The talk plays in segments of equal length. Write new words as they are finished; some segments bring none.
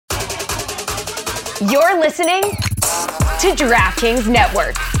You're listening to DraftKings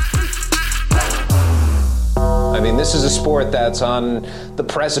Network. I mean, this is a sport that's on the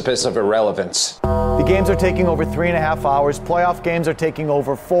precipice of irrelevance. The games are taking over 3.5 hours. Playoff games are taking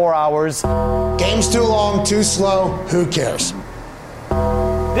over 4 hours. Game's too long, too slow. Who cares?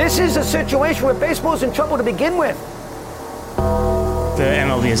 This is a situation where baseball's in trouble to begin with. The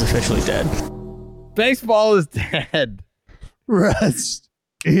MLB is officially dead. Baseball is dead. Rest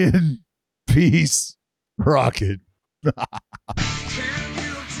in peace, Rocket. The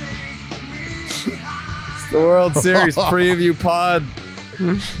World Series preview pod.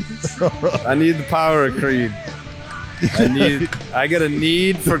 I need the power of Creed. I got a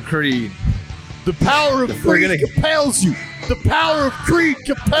need for Creed. The power of Creed compels you. The power of Creed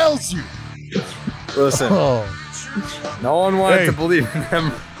compels you. Listen, no one wanted to believe in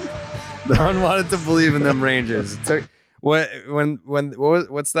them. No one wanted to believe in them Rangers. It took,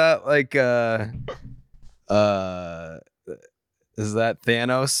 what's that like? Is that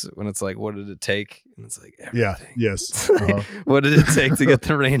Thanos when it's like, what did it take? And it's like, everything. Yeah, yes. What did it take to get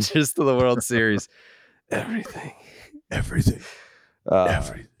the Rangers to the World Series? Everything. Everything.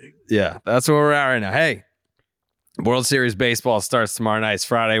 Yeah, that's where we're at right now. Hey, World Series baseball starts tomorrow night. It's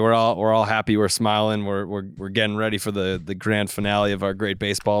Friday. We're all happy. We're smiling. We're getting ready for the grand finale of our great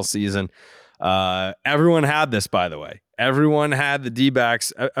baseball season. Everyone had this, by the way. Everyone had the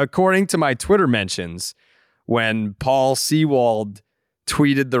D-backs. According to my Twitter mentions, when Paul Sewald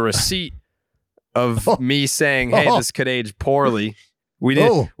tweeted the receipt of me saying, "Hey, this could age poorly." We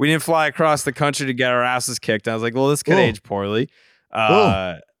didn't fly across the country to get our asses kicked. I was like, "Well, this could age poorly."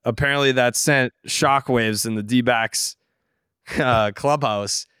 Apparently, that sent shockwaves in the D-backs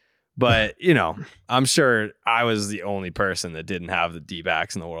clubhouse. But I'm sure I was the only person that didn't have the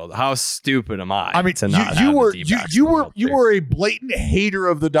D-backs in the world. How stupid am I? I mean, to not have the D-backs you were a blatant hater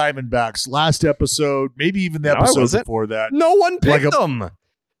of the Diamondbacks last episode, maybe even the episode before that. No one picked them.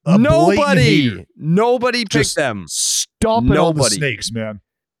 Nobody picked them. Stomping on the Snakes, man.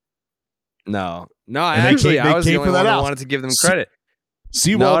 No. Actually, I was the only one that wanted to give them credit.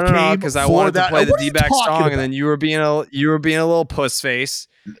 Sewald came because I wanted to play the D-back song, and then you were being a little puss face.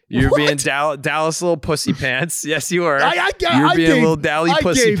 You were being Dallas little pussy pants. Yes, you were. You were being a little Dally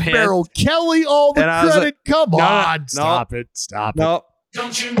pussy pants. I gave Merrill Kelly all the credit. Like, come on, stop it. No.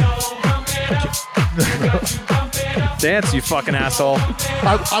 Don't you know? Dance, you fucking asshole.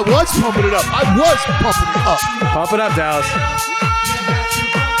 I was pumping it up. Pump it up, Dallas.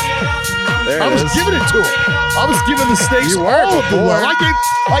 I was giving it to him. I was giving the Snakes all of the love. I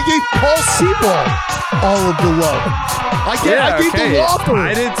gave Paul Sewald all of the love. I gave the law firm.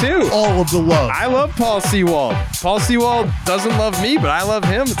 I did too. All of the love. I love Paul Sewald. Paul Sewald doesn't love me, but I love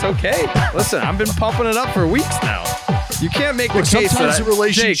him. It's okay. Listen, I've been pumping it up for weeks now. You can't make the case sometimes that a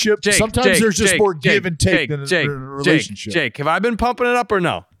relationship. Sometimes there's just more give and take than a relationship. Jake, have I been pumping it up or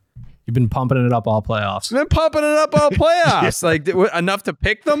no? You've been pumping it up all playoffs. I've been pumping it up all playoffs. Like enough to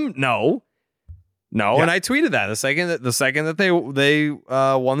pick them? No. Yeah. And I tweeted that the second that they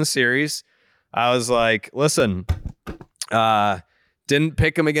won the series, I was like, listen, didn't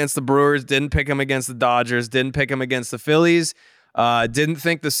pick them against the Brewers, didn't pick them against the Dodgers, didn't pick them against the Phillies. Didn't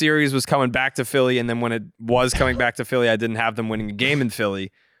think the series was coming back to Philly, and then when it was coming back to Philly, I didn't have them winning a game in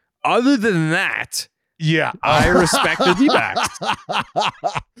Philly. Other than that, I respect the D-backs.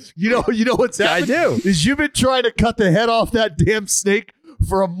 You know what's happening? I do. Is you've been trying to cut the head off that damn snake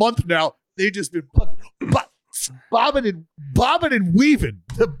for a month now. They've just been bobbing and weaving.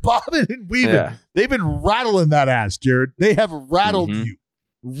 Yeah. They've been rattling that ass, Jared. They have rattled you.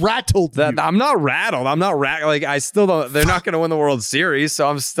 Rattled you. I'm not rattled. Like, I still don't. They're not going to win the World Series, so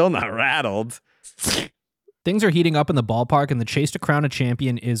I'm still not rattled. Things are heating up in the ballpark, and the chase to crown a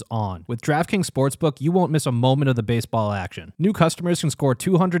champion is on. With DraftKings Sportsbook, you won't miss a moment of the baseball action. New customers can score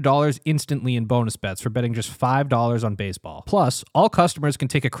 $200 instantly in bonus bets for betting just $5 on baseball. Plus, all customers can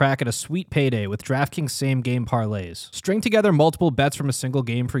take a crack at a sweet payday with DraftKings same-game parlays. String together multiple bets from a single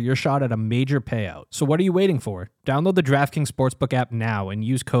game for your shot at a major payout. So what are you waiting for? Download the DraftKings Sportsbook app now and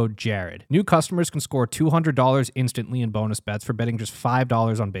use code JARED. New customers can score $200 instantly in bonus bets for betting just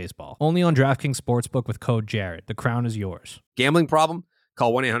 $5 on baseball. Only on DraftKings Sportsbook with code JARED. The crown is yours. Gambling problem?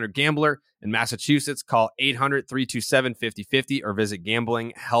 Call 1-800-GAMBLER. In Massachusetts, call 800-327-5050 or visit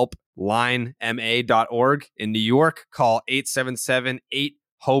gamblinghelplinema.org. In New York, call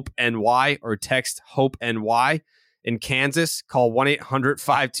 877-8-HOPE-NY or text HOPE-NY. In Kansas, call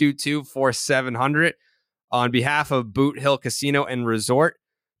 1-800-522-4700. On behalf of Boot Hill Casino and Resort,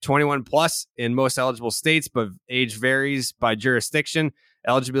 21 plus in most eligible states, but age varies by jurisdiction.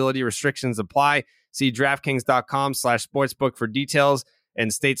 Eligibility restrictions apply. See DraftKings.com/sportsbook for details.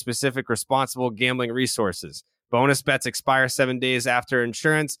 and state-specific responsible gambling resources. Bonus bets expire 7 days after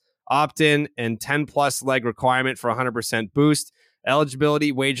insurance, opt-in, and 10-plus leg requirement for 100% boost.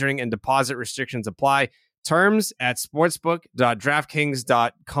 Eligibility, wagering, and deposit restrictions apply. Terms at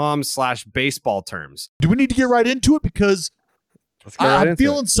sportsbook.draftkings.com/baseball terms. Do we need to get right into it? Because I'm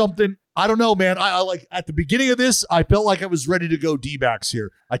feeling something. I don't know, man. I like at the beginning of this, I felt like I was ready to go D-backs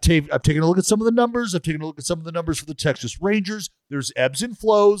here. I've taken a look at some of the numbers. I've taken a look at some of the numbers for the Texas Rangers. There's ebbs and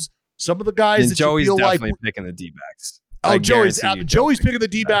flows. Some of the guys that Joey's you feel definitely like picking the D-backs. Oh, Joey's picking the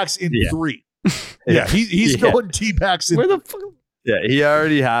D-backs in 3. Yeah, he's going D-backs in. Where the fuck? Yeah, he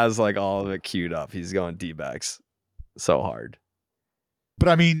already has like all of it queued up. He's going D-backs so hard. But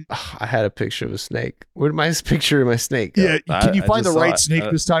I mean, I had a picture of a snake. Where'd my picture of my snake go? Yeah, can you find the right snake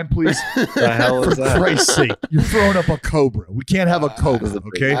this time, please? The hell is that? For Christ's sake, you're throwing up a cobra. We can't have a cobra,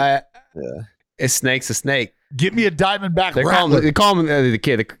 okay? Yeah. A snake's a snake. Get me a Diamondback rattler. They call them the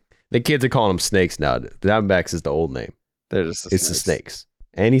kids are calling them snakes now. The Diamondbacks is the old name. They're just the snakes.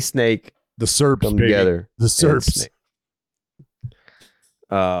 Any snake, the Serps come together. The Serps.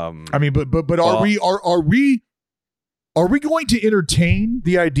 I mean, but are we going to entertain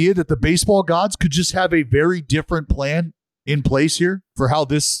the idea that the baseball gods could just have a very different plan in place here for how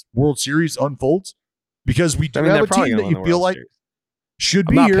this World Series unfolds? Because we do have a team that you feel like should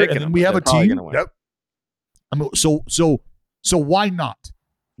be here, and then we have a team. Yep. So why not?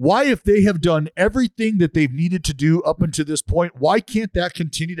 Why, if they have done everything that they've needed to do up until this point, why can't that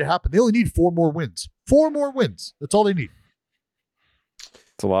continue to happen? They only need 4 more wins. 4 more wins. That's all they need.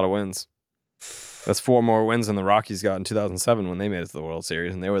 It's a lot of wins. That's 4 more wins than the Rockies got in 2007 when they made it to the World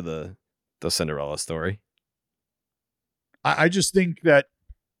Series, and they were the Cinderella story. I just think that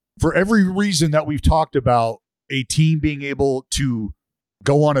for every reason that we've talked about, a team being able to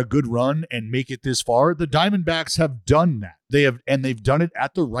go on a good run and make it this far, the Diamondbacks have done that. They've done it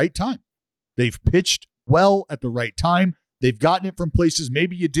at the right time. They've pitched well at the right time. They've gotten it from places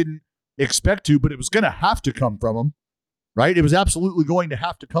maybe you didn't expect to, but it was going to have to come from them, right? It was absolutely going to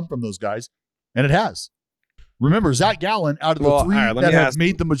have to come from those guys, and it has. Remember, Zach Gallen, out of the 3 that have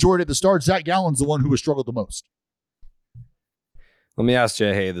made the majority of the starts, Zach Gallen's the one who has struggled the most. Let me ask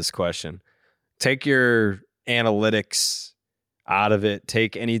Jay Hay this question. Take your analytics out of it.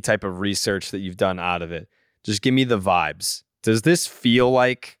 Take any type of research that you've done out of it. Just give me the vibes. Does this feel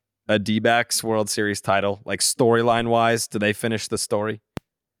like a D-backs World Series title? Like storyline wise, do they finish the story?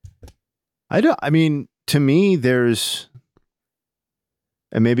 I mean, to me, there's,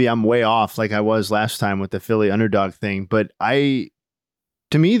 and maybe I'm way off like I was last time with the Philly underdog thing, but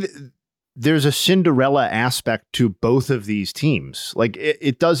there's a Cinderella aspect to both of these teams. Like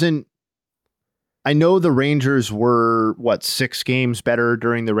it doesn't, I know the Rangers were 6 games better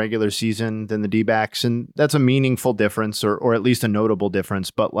during the regular season than the D-backs, and that's a meaningful difference, or at least a notable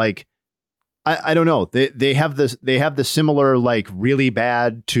difference. But like, I don't know. They have the similar like really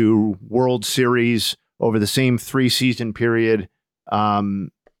bad to World Series over the same 3-season period. I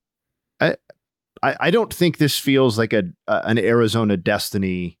don't think this feels like an Arizona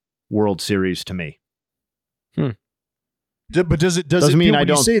Destiny World Series to me. But doesn't mean I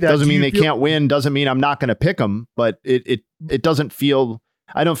don't say that? Doesn't mean they can't win. Doesn't mean I'm not going to pick them. But it doesn't feel.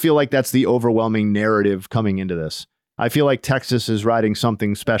 I don't feel like that's the overwhelming narrative coming into this. I feel like Texas is riding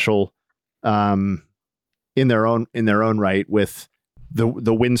something special, in their own right with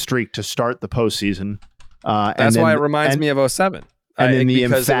the win streak to start the postseason. That's why it reminds me of 2007. And then the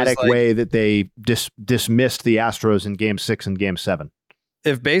emphatic way that they dismissed the Astros in Game 6 and Game 7.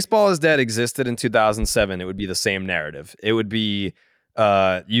 If Baseball is Dead existed in 2007, it would be the same narrative. It would be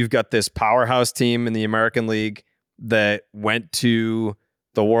you've got this powerhouse team in the American League that went to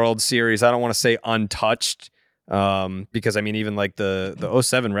the World Series. I don't want to say untouched because, I mean, even like the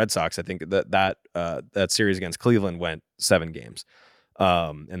 2007 Red Sox, I think that series against Cleveland went 7 games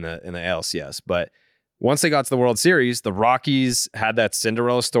in the ALCS. But once they got to the World Series, the Rockies had that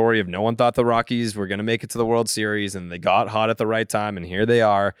Cinderella story of no one thought the Rockies were going to make it to the World Series, and they got hot at the right time, and here they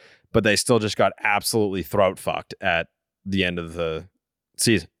are, but they still just got absolutely throat fucked at the end of the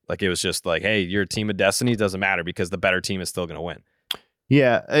season. Like, it was just like, hey, your team of destiny doesn't matter because the better team is still going to win.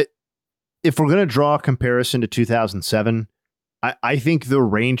 Yeah. If we're going to draw a comparison to 2007, I think the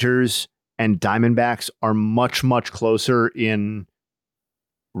Rangers and Diamondbacks are much, much closer in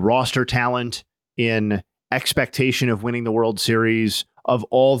roster talent, in expectation of winning the World Series, of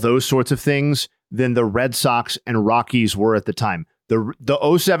all those sorts of things, than the Red Sox and Rockies were at the time. The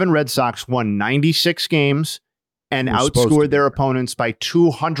 2007 Red Sox won 96 games and outscored their opponents by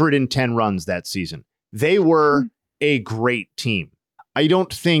 210 runs that season. They were a great team. I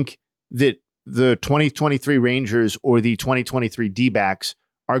don't think that the 2023 Rangers or the 2023 D-backs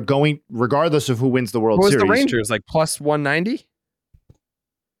are going, regardless of who wins the World Series. What was the Rangers, like plus 190?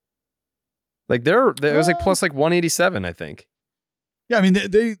 Like it was like plus like 187, I think. Yeah, I mean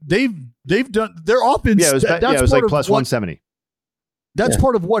they've done their offense. Yeah, it was like plus 170. That's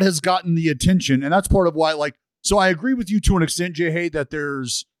part of what has gotten the attention, and that's part of why. Like, so I agree with you to an extent, Jay Hay, that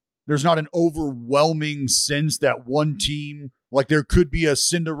there's not an overwhelming sense that one team, like there could be a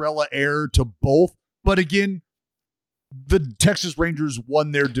Cinderella heir to both. But again, the Texas Rangers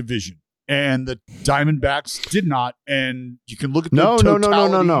won their division, and the Diamondbacks did not. And you can look at the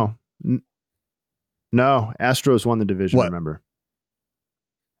totality. No, Astros won the division. What? Remember?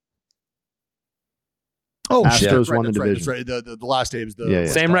 Oh, Astros right, won the division. That's right. The last day was the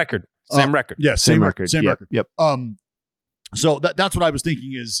same record. Same record. Yeah, same record. Same Yep, record. Yep. So that's what I was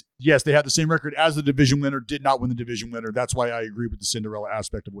thinking is, yes, they had the same record as the division winner, did not win the division winner. That's why I agree with the Cinderella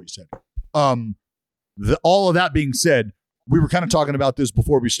aspect of what you said. All of that being said, we were kind of talking about this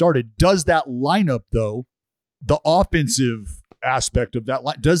before we started. Does that lineup, though, the offensive aspect of that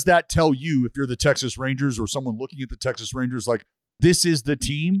line, does that tell you, if you're the Texas Rangers or someone looking at the Texas Rangers, like this is the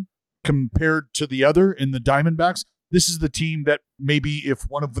team compared to the other in the Diamondbacks? This is the team that maybe if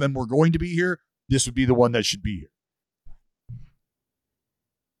one of them were going to be here, this would be the one that should be here.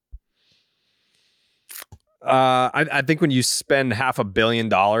 I think when you spend $500 million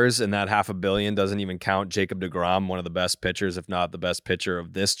and that $500 million doesn't even count Jacob deGrom, one of the best pitchers, if not the best pitcher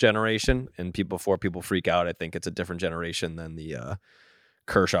of this generation, and before people freak out, I think it's a different generation than the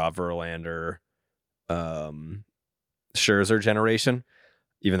Kershaw, Verlander, Scherzer generation.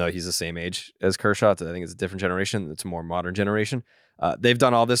 Even though he's the same age as Kershaw, I think it's a different generation. It's a more modern generation. They've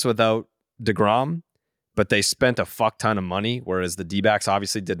done all this without deGrom, but they spent a fuck ton of money, whereas the D-backs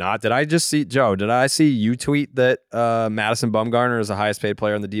obviously did not. Did I see you tweet that Madison Bumgarner is the highest paid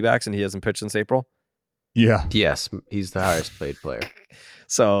player in the D-backs and he hasn't pitched since April? Yeah. Yes, he's the highest paid player.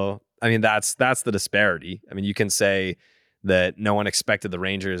 So, I mean, that's the disparity. I mean, you can say that no one expected the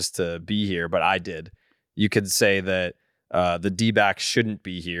Rangers to be here, but I did. You could say that the D-backs shouldn't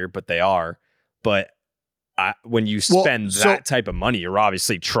be here, but they are. But when you spend that type of money, you're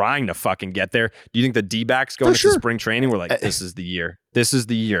obviously trying to fucking get there. Do you think the D-backs going into spring training were like, this is the year. This is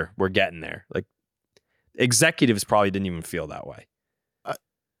the year. We're getting there. Like, executives probably didn't even feel that way.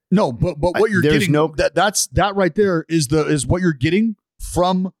 No, but what you're getting, that right there is what you're getting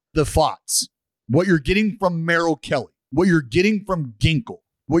from the Pfaadt, what you're getting from Merrill Kelly, what you're getting from Ginkel,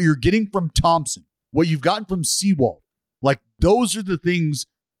 what you're getting from Thompson, what you've gotten from Sewald. Like, those are the things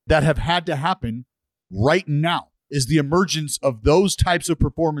that have had to happen right now, is the emergence of those types of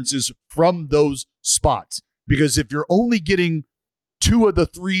performances from those spots. Because if you're only getting 2 of the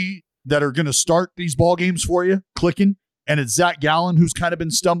 3 that are going to start these ball games for you clicking, and it's Zach Gallen who's kind of been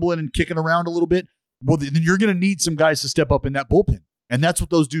stumbling and kicking around a little bit, well, then you're going to need some guys to step up in that bullpen. And that's what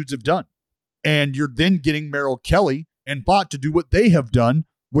those dudes have done. And you're then getting Merrill Kelly and Pfaadt to do what they have done,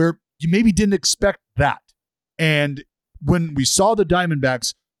 where you maybe didn't expect that. And when we saw the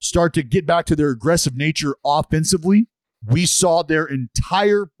Diamondbacks start to get back to their aggressive nature offensively, we saw their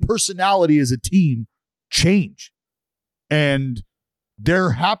entire personality as a team change. And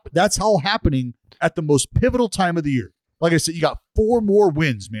that's all happening at the most pivotal time of the year. Like I said, you got 4 more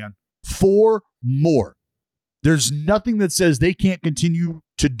wins, man. 4 more. There's nothing that says they can't continue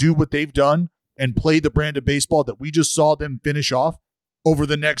to do what they've done and play the brand of baseball that we just saw them finish off over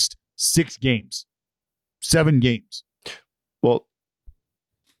the next 6 games, 7 games. Well,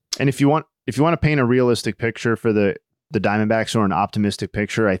 and if you want to paint a realistic picture for the Diamondbacks, or an optimistic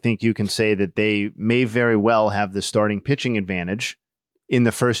picture, I think you can say that they may very well have the starting pitching advantage in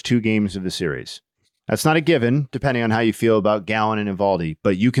the first 2 games of the series. That's not a given, depending on how you feel about Gallen and Eovaldi,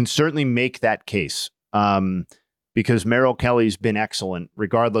 but you can certainly make that case because Merrill Kelly's been excellent,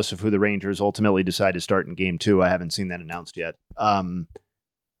 regardless of who the Rangers ultimately decide to start in Game 2. I haven't seen that announced yet. And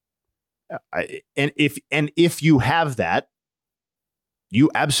if you have that, you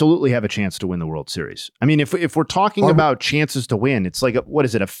absolutely have a chance to win the World Series. I mean, if we're talking about chances to win, it's like, what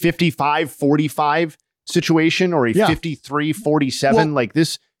is it, a 55-45 situation or a 53-47? Well, like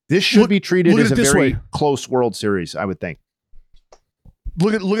this should be treated as a very close World Series, I would think.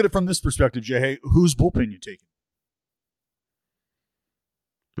 Look at it from this perspective, Jay. Hey, whose bullpen you taking?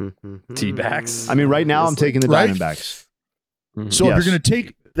 D-backs. I mean, right now I'm taking the Diamondbacks. So if you're going to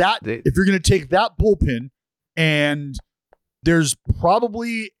take that, bullpen, and there's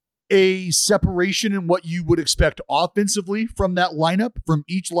probably a separation in what you would expect offensively from that lineup, from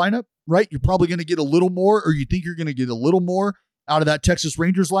each lineup, right? You're probably going to get a little more, or you think you're going to get a little more out of that Texas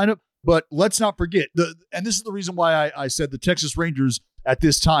Rangers lineup. But let's not forget, and this is the reason why I said the Texas Rangers at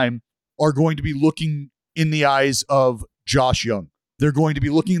this time are going to be looking in the eyes of Josh Young. They're going to be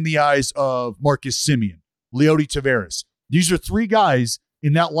looking in the eyes of Marcus Semien, Leody Taveras. These are three guys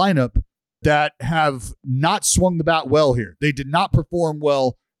in that lineup that have not swung the bat well here. They did not perform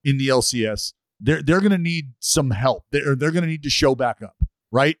well in the LCS. They're going to need some help. They're going to need to show back up,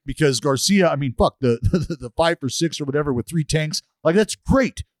 right? Because Garcia, I mean, fuck, the 5 for 6 or whatever with 3 tanks, like that's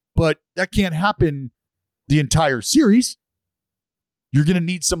great, but that can't happen the entire series. You're going to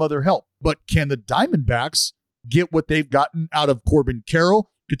need some other help. But can the Diamondbacks get what they've gotten out of Corbin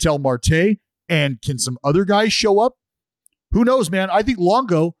Carroll, Ketel Marte, and can some other guys show up? Who knows, man? I think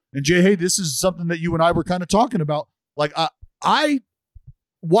Longo, and Jay, hey, this is something that you and I were kind of talking about. Like,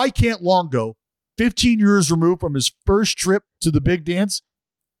 why can't Longo, 15 years removed from his first trip to the big dance,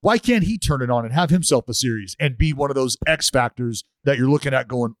 why can't he turn it on and have himself a series and be one of those X factors that you're looking at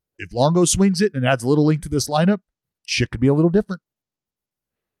going, if Longo swings it and adds a little link to this lineup, shit could be a little different.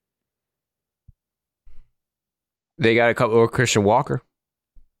 They got a couple, or Christian Walker.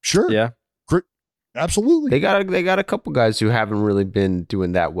 Sure. Yeah. Absolutely. They got a couple guys who haven't really been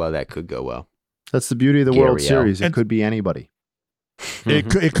doing that well that could go well. That's the beauty of the World Series. It could be anybody. It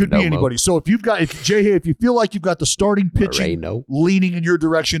could be anybody. So if you feel like you've got the starting pitching leaning in your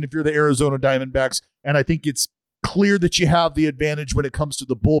direction, if you're the Arizona Diamondbacks, and I think it's clear that you have the advantage when it comes to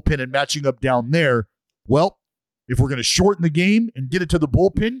the bullpen and matching up down there. Well, if we're going to shorten the game and get it to the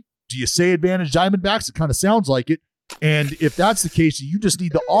bullpen, do you say advantage Diamondbacks? It kind of sounds like it. And if that's the case, you just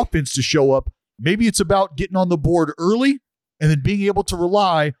need the offense to show up. Maybe it's about getting on the board early and then being able to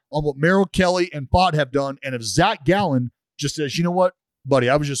rely on what Merrill Kelly and Fott have done. And if Zach Gallen just says, you know what, buddy,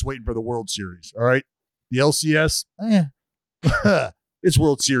 I was just waiting for the World Series. All right. The LCS, it's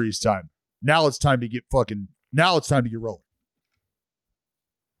World Series time. Now it's time to get rolling.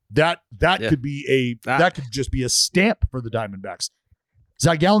 That could be that could just be a stamp for the Diamondbacks.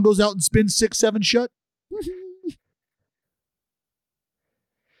 Zach Gallen goes out and spins 6-7 shut.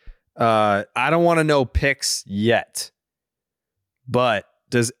 I don't want to know picks yet, but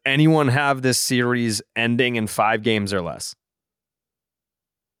does anyone have this series ending in 5 games or less?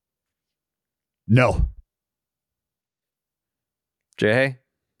 No. Jay?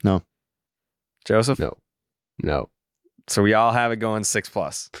 No. Joseph? No. So we all have it going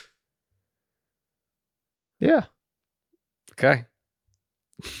 6+. Yeah. Okay.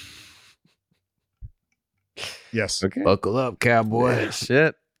 Yes. Okay. Buckle up, cowboy. Yeah,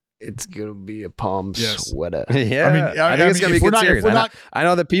 shit. It's going to be a palm sweater. Yeah. I think it's going to be a good series. I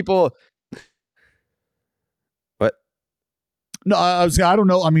know that people... What? No, I don't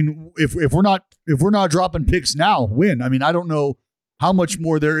know. I mean, if we're not dropping picks now, when? I mean, I don't know how much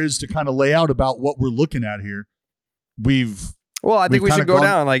more there is to kind of lay out about what we're looking at here. I think we should go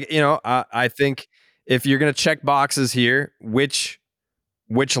down. Like, I think if you're going to check boxes here, which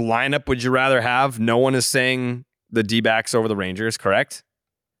lineup would you rather have? No one is saying the D-backs over the Rangers, correct?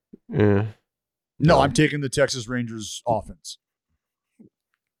 Yeah. No, I'm taking the Texas Rangers offense.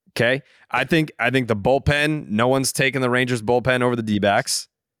 Okay. I think the bullpen, no one's taking the Rangers bullpen over the D-backs.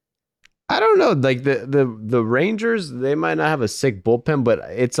 I don't know. Like the Rangers, they might not have a sick bullpen, but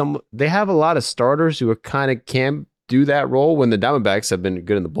they have a lot of starters who are kind of can do that role when the Diamondbacks have been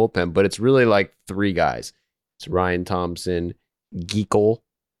good in the bullpen, but it's really like 3 guys. It's Ryan Thompson, Geekle,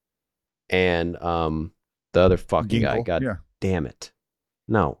 and the other fucking guy. God damn it.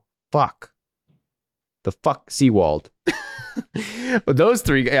 No. Fuck. The fuck Seawald. But those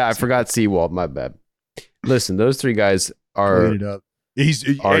 3, I forgot Seawald, my bad. Listen, those 3 guys are noted, it's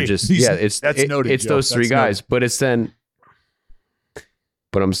those 3 guys, but it's then,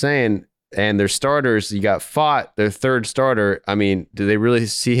 but I'm saying, and their starters, you got Fott, their third starter. I mean, do they really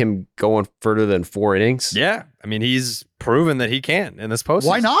see him going further than 4 innings? Yeah. I mean, he's proven that he can in this postseason.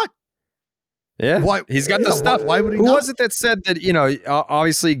 Why not? Yeah, he's got the stuff. Why would he Who not? was it that said that,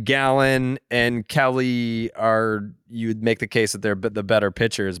 obviously Gallen and Kelly you would make the case that they're the better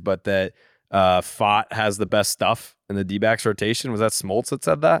pitchers, but that Fott has the best stuff in the D-backs rotation? Was that Smoltz that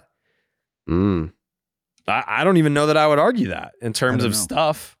said that? I don't even know that I would argue that in terms of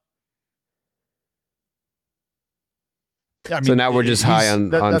stuff. I mean, so now we're just high on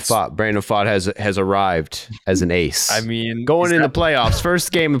Fott. Brandon Fott has arrived as an ace. I mean, going in the playoffs,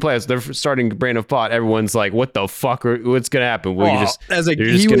 first game of the playoffs, they're starting Brandon Fott. Everyone's like, "What the fuck? What's going to happen?"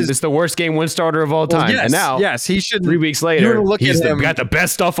 It's the worst game win starter of all time. Yes, and now, he should. 3 weeks later, he's got the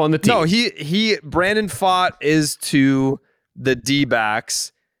best stuff on the team. No, Brandon Fott is to the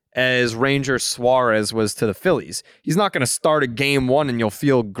D-backs as Ranger Suarez was to the Phillies. He's not going to start a game one and you'll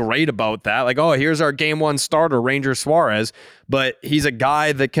feel great about that. Like, oh, here's our game one starter, Ranger Suarez. But he's a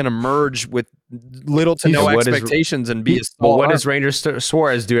guy that can emerge with little to no expectations and be a small. But what does Ranger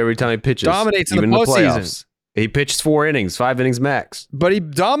Suarez do every time he pitches? Dominates in the postseason. He pitches 4 innings, 5 innings max. But he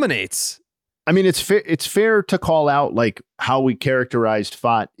dominates. I mean, it's fair to call out like how we characterized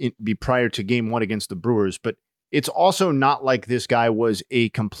Pfaadt prior to game one against the Brewers, but it's also not like this guy was a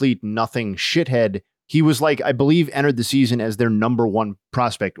complete nothing shithead. He was like, I believe, entered the season as their number one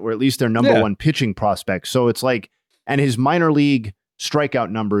prospect, or at least their number one pitching prospect. So it's like, and his minor league strikeout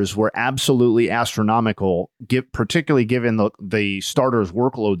numbers were absolutely astronomical, particularly given the starter's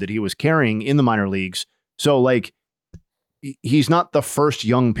workload that he was carrying in the minor leagues. So like, he's not the first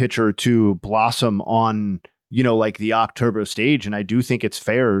young pitcher to blossom on, like the October stage. And I do think it's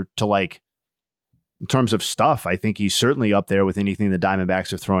fair to like, in terms of stuff, I think he's certainly up there with anything the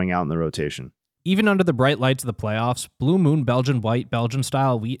Diamondbacks are throwing out in the rotation. Even under the bright lights of the playoffs, Blue Moon Belgian White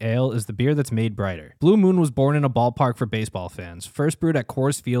Belgian-style wheat ale is the beer that's made brighter. Blue Moon was born in a ballpark for baseball fans, first brewed at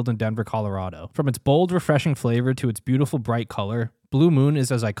Coors Field in Denver, Colorado. From its bold, refreshing flavor to its beautiful, bright color, Blue Moon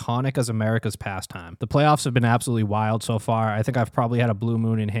is as iconic as America's pastime. The playoffs have been absolutely wild so far. I think I've probably had a Blue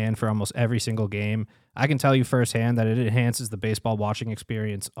Moon in hand for almost every single game. I can tell you firsthand that it enhances the baseball watching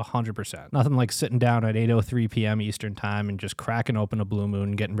experience 100%. Nothing like sitting down at 8:03 p.m. Eastern Time and just cracking open a Blue Moon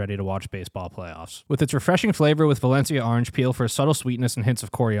and getting ready to watch baseball playoffs. With its refreshing flavor with Valencia orange peel for subtle sweetness and hints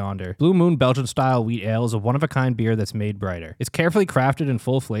of coriander, Blue Moon Belgian-style wheat ale is a one-of-a-kind beer that's made brighter. It's carefully crafted and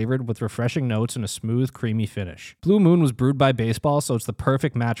full-flavored with refreshing notes and a smooth, creamy finish. Blue Moon was brewed by baseball, so it's the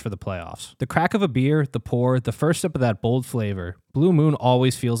perfect match for the playoffs. The crack of a beer, the pour, the first sip of that bold flavor, Blue Moon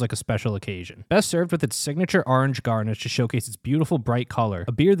always feels like a special occasion. Best served with its signature orange garnish to showcase its beautiful bright color.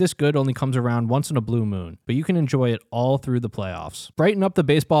 A beer this good only comes around once in a blue moon, but you can enjoy it all through the playoffs. Brighten up the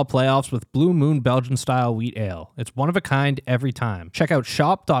baseball playoffs with Blue Moon Belgian-style wheat ale. It's one of a kind every time. Check out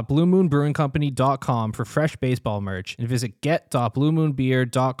shop.bluemoonbrewingcompany.com for fresh baseball merch and visit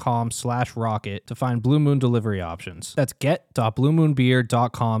get.bluemoonbeer.com/rocket to find Blue Moon delivery options. That's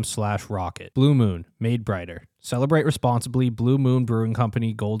get.bluemoonbeer.com/rocket. Blue Moon, made brighter. Celebrate responsibly. Blue Moon Brewing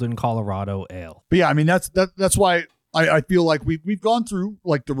Company, Golden, Colorado Ale. But yeah, I mean that's why I feel like we've gone through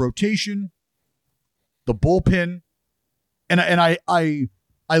like the rotation, the bullpen, and I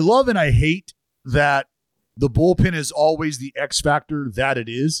love and I hate that the bullpen is always the X factor that it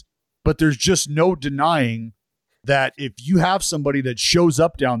is, but there's just no denying that if you have somebody that shows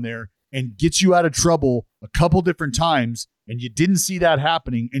up down there and gets you out of trouble a couple different times, and you didn't see that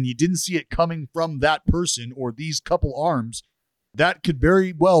happening, and you didn't see it coming from that person or these couple arms, that could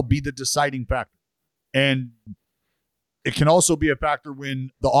very well be the deciding factor. And it can also be a factor when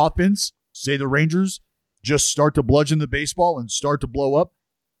the offense, say the Rangers, just start to bludgeon the baseball and start to blow up.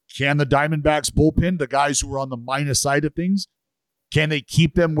 Can the Diamondbacks bullpen, the guys who are on the minus side of things, can they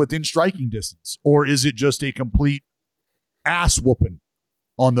keep them within striking distance? Or is it just a complete ass whooping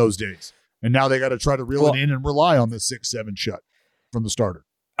on those days? And now they got to try to reel it in and rely on the 6-7 shut from the starter.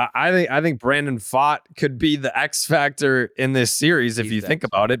 I think Brandon Pfaadt could be the X factor in this series if you think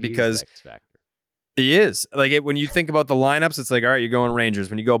about it, because he is. Like when you think about the lineups, it's like, all right, you're going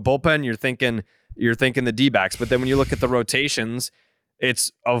Rangers. When you go bullpen, you're thinking the D-backs. But then when you look at the rotations,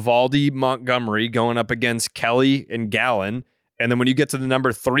 it's Eovaldi, Montgomery going up against Kelly and Gallen. And then when you get to the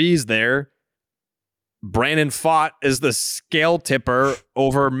number 3s there, Brandon Pfaadt is the scale tipper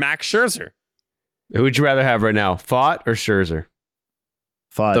over Max Scherzer. Who would you rather have right now, Pfaadt or Scherzer?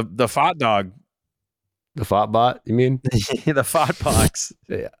 Pfaadt. The Pfaadt dog. The Pfaadt bot, you mean? The Pfaadt box.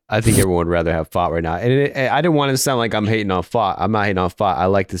 Yeah, I think everyone would rather have Pfaadt right now. And I didn't want to sound like I'm hating on Pfaadt. I'm not hating on Pfaadt. I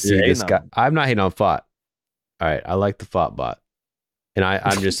like to see this guy. I'm not hating on Pfaadt. All right, I like the Pfaadt bot. And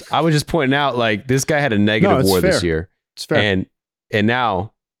I was just pointing out, like, this guy had a negative WAR this year. It's fair. And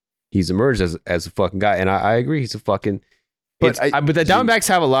now he's emerged as a fucking guy, and I agree he's a fucking. But the Diamondbacks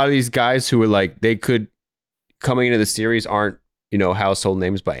have a lot of these guys who are like, they could, coming into the series, aren't household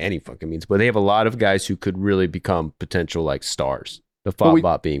names by any fucking means, but they have a lot of guys who could really become potential like stars. The Pfaadt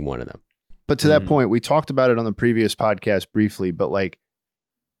bot being one of them. But to that point, we talked about it on the previous podcast briefly, but like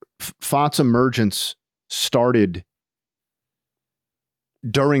Pfaadt's emergence started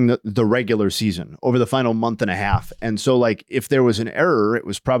during the regular season over the final month and a half. And so like, if there was an error, it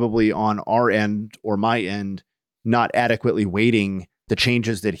was probably on our end or my end, not adequately weighting the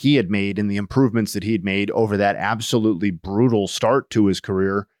changes that he had made and the improvements that he'd made over that absolutely brutal start to his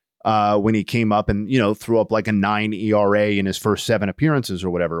career when he came up and, threw up like a 9 ERA in his first 7 appearances or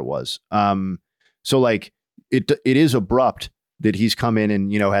whatever it was. So like it is abrupt that he's come in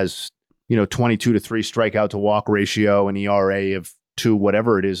and, has, 22 to 3 strikeout to walk ratio and ERA of to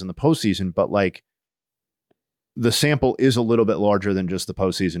whatever it is in the postseason, but like the sample is a little bit larger than just the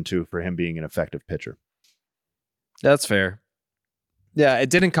postseason too for him being an effective pitcher. That's fair. Yeah, it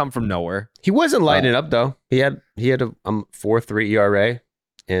didn't come from nowhere. He wasn't lighting up though. He had a 4.3 ERA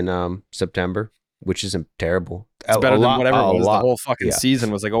in September, which isn't terrible. It's better than whatever it was. The whole fucking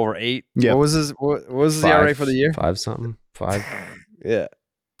season was like over 8. Yeah. What was his ERA for the year? 5 something. 5. Yeah.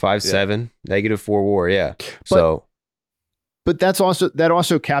 5.7. -4 WAR. Yeah. But that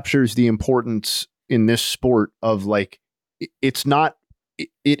also captures the importance in this sport of like,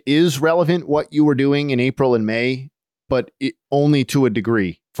 it is relevant what you were doing in April and May, but only to a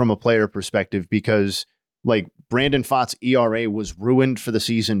degree from a player perspective, because like Brandon Pfaadt's ERA was ruined for the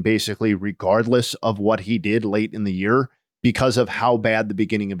season, basically regardless of what he did late in the year because of how bad the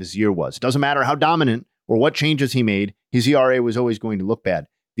beginning of his year was. It doesn't matter how dominant or what changes he made, his ERA was always going to look bad.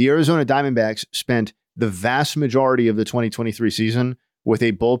 The Arizona Diamondbacks spent the vast majority of the 2023 season with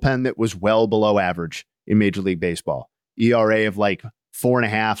a bullpen that was well below average in Major League Baseball. ERA of like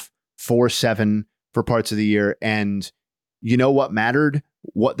 4.5, 4.7 for parts of the year. And you know what mattered?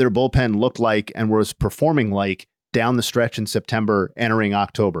 What their bullpen looked like and was performing like down the stretch in September, entering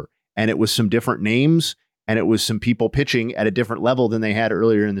October. And it was some different names, and it was some people pitching at a different level than they had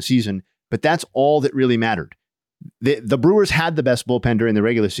earlier in the season. But that's all that really mattered. The Brewers had the best bullpen during the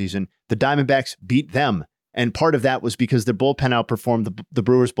regular season. The Diamondbacks beat them. And part of that was because their bullpen outperformed the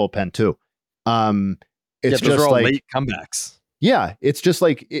Brewers bullpen too. It's those just are all like late comebacks. Yeah, it's just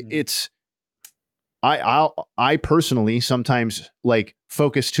like I personally sometimes like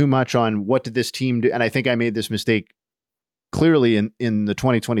focus too much on what did this team do, and I think I made this mistake clearly in the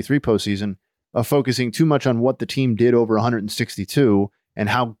 2023 postseason of focusing too much on what the team did over 162 and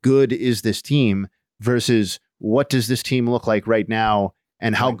how good is this team versus what does this team look like right now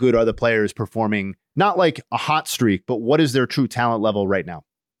and how good are the players performing, not like a hot streak, but what is their true talent level right now.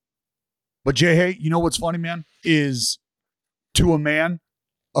 But Jay, hey, you know what's funny, man, is to a man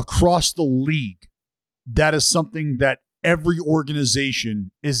across the league, that is something that every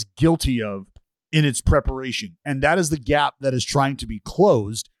organization is guilty of in its preparation. And that is the gap that is trying to be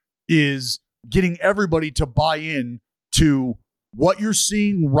closed, is getting everybody to buy in to what you're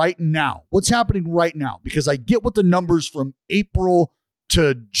seeing right now, what's happening right now, because I get what the numbers from April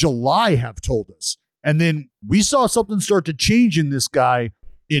to July have told us. And then we saw something start to change in this guy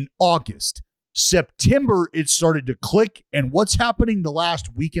in August. September, it started to click. And what's happening the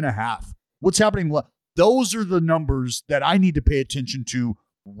last week and a half? What's happening? Those are the numbers that I need to pay attention to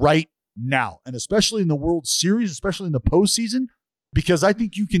right now. And especially in the World Series, especially in the postseason, because I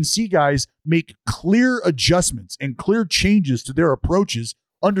think you can see guys make clear adjustments and clear changes to their approaches,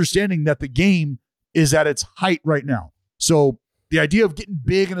 understanding that the game is at its height right now. So the idea of getting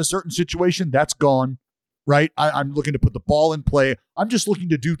big in a certain situation, that's gone, right? I'm looking to put the ball in play. I'm just looking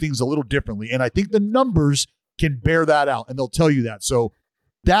to do things a little differently. And I think the numbers can bear that out, and they'll tell you that. So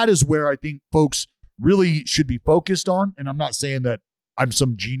that is where I think folks really should be focused on. And I'm not saying that I'm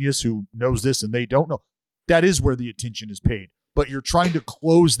some genius who knows this and they don't know. That is where the attention is paid. But you're trying to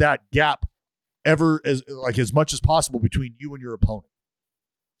close that gap as much as possible between you and your opponent.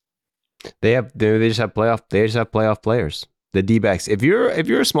 They just have playoff players. The D-backs. If you're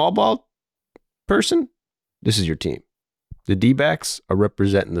a small ball person, this is your team. The D-backs are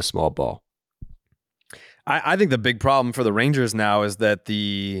representing the small ball. I think the big problem for the Rangers now is that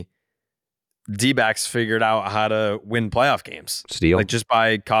the D-backs figured out how to win playoff games. Steal. Like just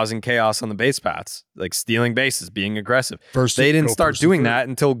by causing chaos on the base paths, like stealing bases, being aggressive. They didn't start doing that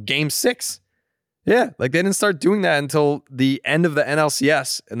until game 6. Yeah, like they didn't start doing that until the end of the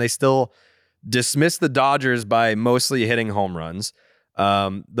NLCS, and they still dismissed the Dodgers by mostly hitting home runs.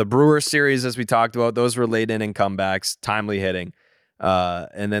 The Brewers series, as we talked about, those were late inning comebacks, timely hitting.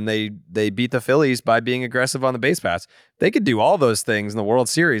 And then they beat the Phillies by being aggressive on the base paths. They could do all those things in the World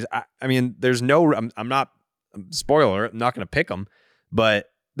Series. I mean, there's no, I'm not, spoiler, I'm not going to pick them, but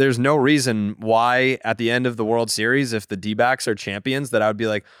there's no reason why at the end of the World Series, if the D-backs are champions, that I would be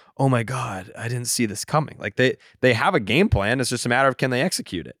like, oh my God, I didn't see this coming. Like they have a game plan. It's just a matter of can they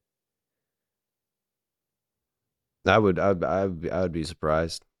execute it. I would be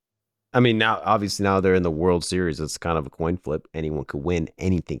surprised. I mean, now they're in the World Series. It's kind of a coin flip. Anyone could win.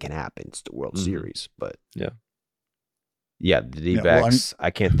 Anything can happen. It's the World Series. But yeah, the D-backs,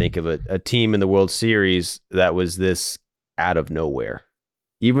 I can't think of a team in the World Series that was this out of nowhere.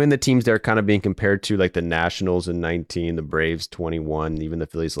 Even the teams that are kind of being compared to, like the Nationals in 19, the Braves 21, even the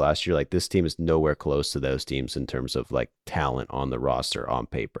Phillies last year, like this team is nowhere close to those teams in terms of like talent on the roster on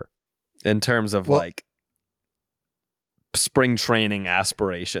paper. In terms of like spring training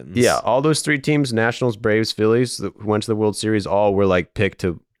aspirations. Yeah, all those 3 teams, Nationals, Braves, Phillies, who went to the World Series, all were like picked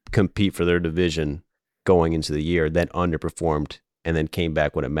to compete for their division going into the year, then underperformed and then came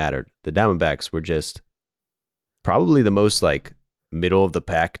back when it mattered. The Diamondbacks were just probably the most like middle of the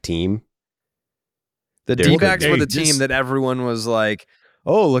pack team. The D-backs were the team that everyone was like,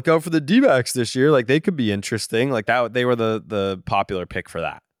 oh, look out for the D-backs this year. Like, they could be interesting. Like, that they were the popular pick for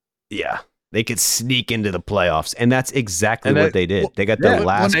that. Yeah. They could sneak into the playoffs. And that's exactly what they did. They got their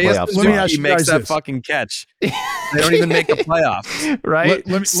last playoff spot. Let me ask you makes guys that this. fucking catch. They don't even make the playoffs. Right?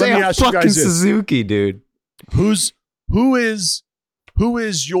 Let me ask you guys this. Suzuki, dude. Who is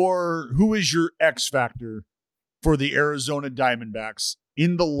your X factor for the Arizona Diamondbacks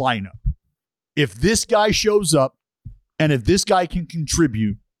in the lineup? If this guy shows up and if this guy can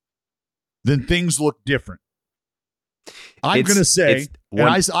contribute, then things look different. I'm going to say, and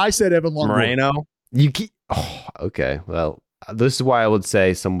I said Evan Longoria. Moreno. Okay. Well, this is why I would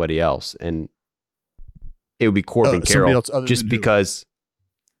say somebody else, and it would be Corbin Carroll, just because.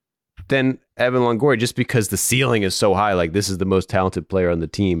 Then Evan Longoria, just because the ceiling is so high, like this is the most talented player on the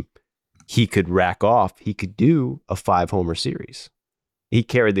team, he could rack off. He could do a 5-homer series. He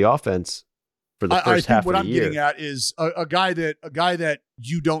carried the offense for the first half of the year. What I'm getting at is a guy that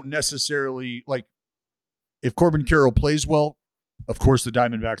you don't necessarily like. If Corbin Carroll plays well, of course the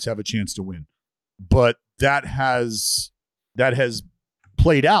Diamondbacks have a chance to win. But that has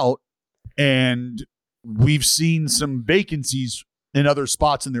played out, and we've seen some vacancies in other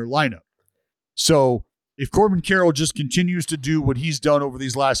spots in their lineup. So if Corbin Carroll just continues to do what he's done over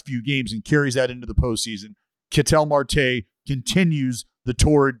these last few games and carries that into the postseason, Ketel Marte continues the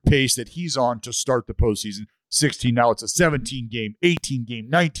torrid pace that he's on to start the postseason. 16, now it's a 17-game, 18-game,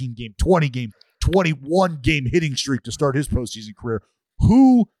 19-game, 20-game, 21-game hitting streak to start his postseason career.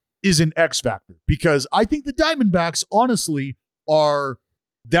 Who is an X factor? Because I think the Diamondbacks, honestly, are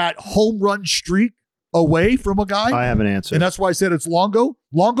that home run streak away from a guy. I have an answer. And that's why I said it's Longo.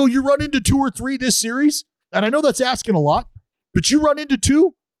 Longo, you run into 2 or 3 this series, and I know that's asking a lot, but you run into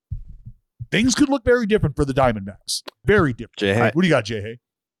 2, things could look very different for the Diamondbacks. Very different. Jay-Hay. What do you got, Jay-Hay?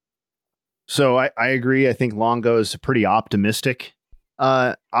 So I agree. I think Longo is a pretty optimistic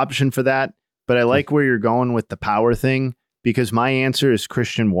option for that, but I like where you're going with the power thing, because my answer is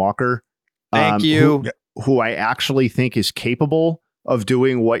Christian Walker. Thank you. Who I actually think is capable of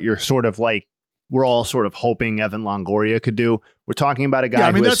doing what you're sort of like, we're all sort of hoping Evan Longoria could do. We're talking about a guy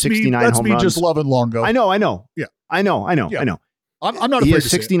who has 69 home runs. That's me just loving Longo. I know. Yeah. I know. I'm not He afraid has to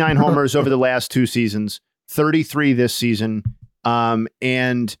say 69 homers over the last 2 seasons, 33 this season.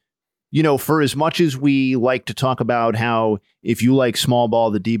 And, you know, for as much as we like to talk about how if you like small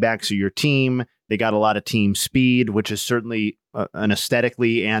ball, the D-backs are your team, they got a lot of team speed, which is certainly an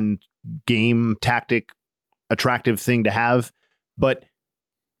aesthetically and game tactic attractive thing to have. But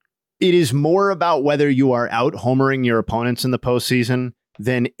it is more about whether you are out homering your opponents in the postseason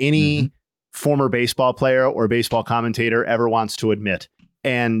than any former baseball player or baseball commentator ever wants to admit.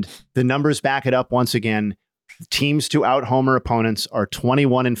 And the numbers back it up once again. Teams to out homer opponents are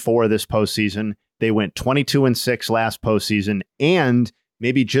 21-4 this postseason. They went 22-6 last postseason. And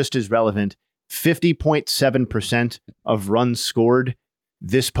maybe just as relevant, 50.7% of runs scored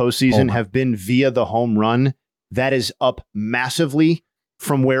this postseason have been via the home run. That is up massively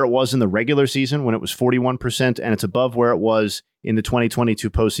from where it was in the regular season when it was 41%, and it's above where it was in the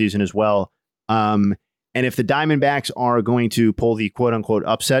 2022 postseason as well. And if the Diamondbacks are going to pull the quote-unquote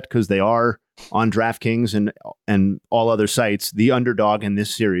upset, because they are on DraftKings and all other sites, the underdog in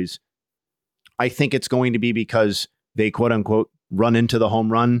this series, I think it's going to be because they quote-unquote run into the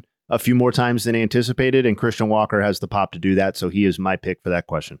home run a few more times than anticipated, and Christian Walker has the pop to do that, so he is my pick for that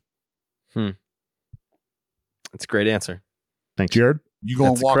question. That's a great answer. Thanks, Jared. You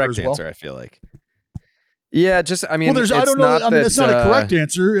going That's Walker correct as well? answer, I feel like. Yeah, just I mean, well, I don't know. I mean, it's not a correct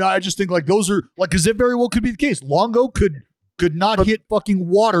answer. I just think like those are like, because it very well could be the case. Longo could not hit fucking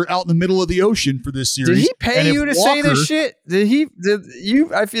water out in the middle of the ocean for this series. Did he pay you to say this shit? Did you?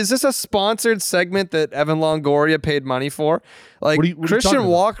 Is this a sponsored segment that Evan Longoria paid money for? Like what Christian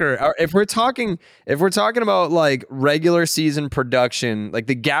Walker. If we're talking about like regular season production, like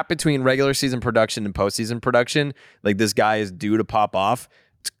the gap between regular season production and postseason production, like this guy is due to pop off.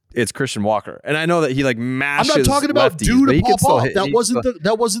 It's Christian Walker, and I know that he like mashes. I'm not talking about lefties, due but to he can pop still off. hit.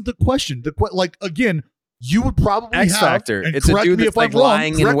 That wasn't the question. Like again, you would probably X have, factor. and It's a correct dude me that's if I'm like wrong.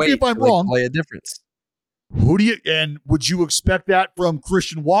 lying in Correct wait me if I'm to, like, wrong. play a difference. Would you expect that from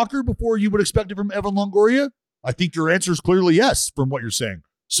Christian Walker before you would expect it from Evan Longoria? I think your answer is clearly yes from what you're saying.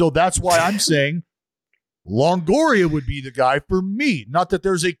 So that's why I'm saying Longoria would be the guy for me. Not that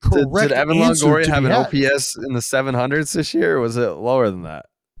there's a correct Did Evan answer Longoria to have be an had. OPS in the 700s this year, or was it lower than that?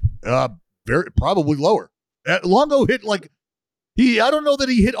 Probably lower. Longo hit I don't know that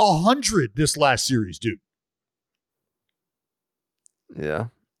he hit 100 this last series, dude. Yeah.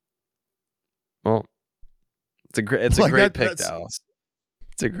 Well, it's a great pick, Dallas.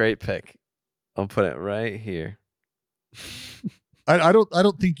 It's a great pick. I'll put it right here. I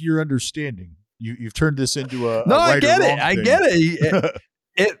don't think you're understanding. You've turned this into a no. I get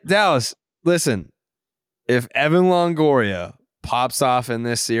it. Dallas, listen. If Evan Longoria pops off in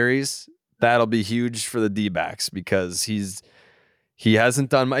this series, that'll be huge for the D-backs because he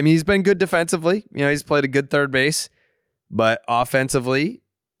hasn't done. I mean, he's been good defensively. He's played a good third base, but offensively,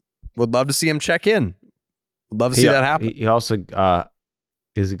 would love to see him check in. Would love to see that happen. He also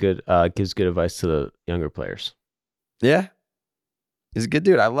gives good advice to the younger players. Yeah. He's a good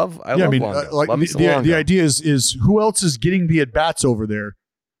dude. I love Longo. The idea is who else is getting the at-bats over there?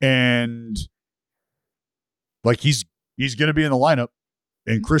 And he's going to be in the lineup.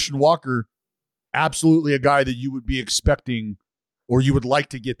 And Christian Walker, absolutely a guy that you would be expecting or you would like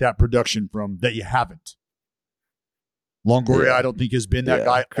to get that production from that you haven't. Longoria, I don't think, has been that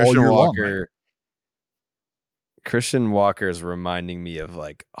guy all year long. Right? Christian Walker is reminding me of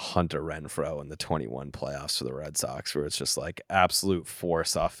Hunter Renfroe in the 21 playoffs for the Red Sox, where it's just absolute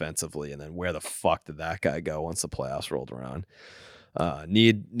force offensively. And then where the fuck did that guy go once the playoffs rolled around?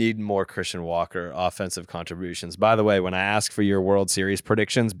 Need more Christian Walker offensive contributions. By the way, when I ask for your World Series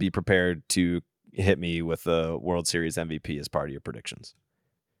predictions, be prepared to hit me with the World Series MVP as part of your predictions.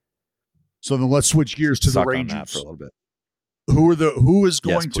 So then let's switch gears to the Rangers on that for a little bit. Who is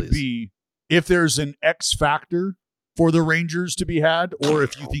going to be, if there's an X factor for the Rangers to be had, or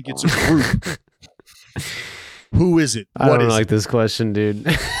if you think it's a group, who is it? I don't like this question, dude.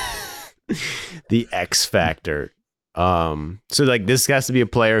 The X factor. So this has to be a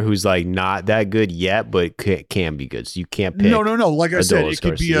player who's not that good yet, but can be good. So you can't pick. No. Like I said, it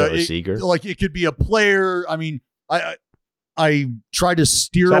could be it could be a player. I mean, I try to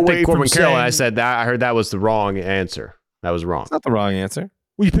steer away from Corbin Carroll. saying, I said that. I heard that was the wrong answer. That was wrong. It's not the wrong answer.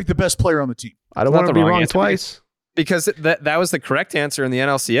 Well, you pick the best player on the team. I don't want to be wrong twice. Because that was the correct answer in the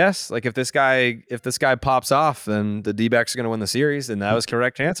NLCS. If this guy pops off, then the D-backs are going to win the series, and that was the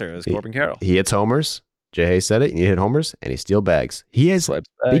correct answer. It was Corbin Carroll. He hits homers. Jay Hay said it. He hit homers, and he steals bags. He has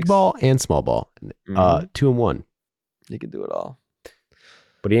big ball and small ball. 2-1. He can do it all.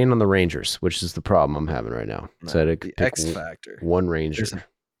 But he ain't on the Rangers, which is the problem I'm having right now. No, So the X factor. One Ranger.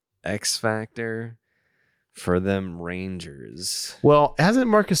 X factor for them Rangers. Well, hasn't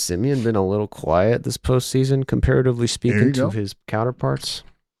Marcus Semien been a little quiet this postseason, comparatively speaking, to his counterparts?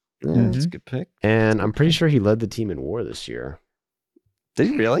 Yeah, that's a good pick. And I'm pretty sure he led the team in WAR this year. Did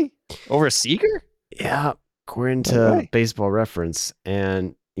he really? Over Seager? Yeah, according to Baseball Reference.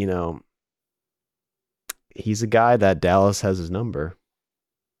 And, he's a guy that Dallas has his number.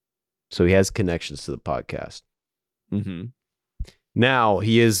 So he has connections to the podcast. Mm-hmm. Now,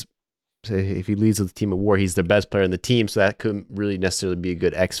 he is, if he leads with the team of WAR, he's the best player in the team. So that couldn't really necessarily be a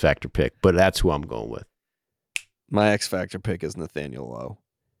good X Factor pick. But that's who I'm going with. My X Factor pick is Nathaniel Lowe.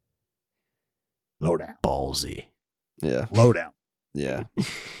 Low down. Ballsy. Yeah. Low down. Yeah.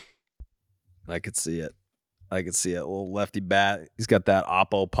 I could see it. A little lefty bat. He's got that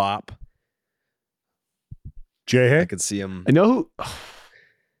oppo pop. Jay Hay? I could see him. I know who.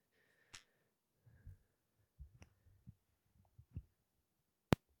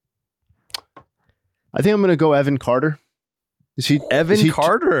 I think I'm going to go Evan Carter. Is he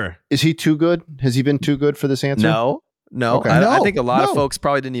Carter? Is he too good? Has he been too good for this answer? No. Okay. I think a lot of folks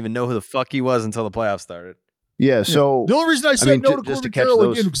probably didn't even know who the fuck he was until the playoffs started. Yeah, so the only reason I said no to just Corbin catch Carroll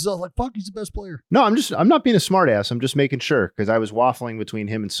those. again because I was like, fuck, he's the best player. No, I'm not being a smartass. I'm just making sure because I was waffling between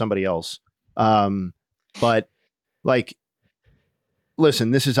him and somebody else. But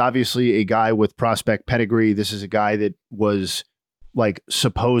listen, this is obviously a guy with prospect pedigree. This is a guy that was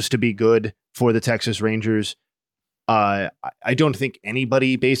supposed to be good for the Texas Rangers. I don't think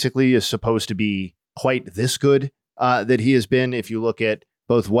anybody basically is supposed to be quite this good that he has been. If you look at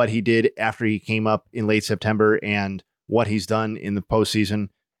both what he did after he came up in late September and what he's done in the postseason,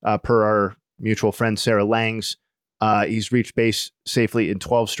 per our mutual friend Sarah Langs, he's reached base safely in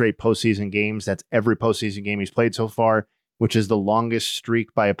 12 straight postseason games. That's every postseason game he's played so far, which is the longest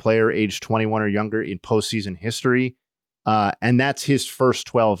streak by a player aged 21 or younger in postseason history. And that's his first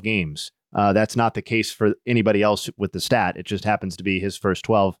 12 games. That's not the case for anybody else with the stat. It just happens to be his first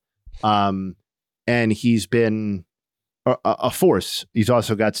 12. And he's been a force. He's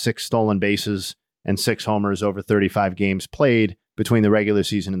also got 6 stolen bases and 6 homers over 35 games played between the regular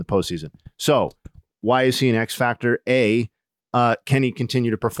season and the postseason. So why is he an X factor? A, can he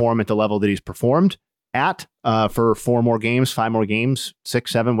continue to perform at the level that he's performed at for 4 more games, 5 more games,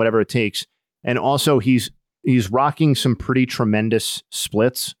 6, 7, whatever it takes? And also he's rocking some pretty tremendous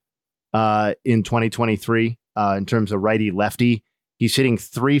splits in 2023 in terms of righty lefty. He's hitting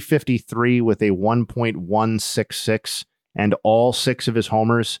 .353 with a 1.166 and all 6 of his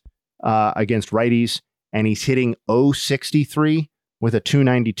homers against righties. And he's hitting .063 with a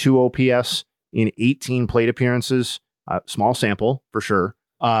 292 OPS in 18 plate appearances. Small sample for sure.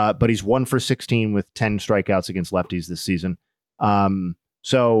 But he's 1 for 16 with 10 strikeouts against lefties this season.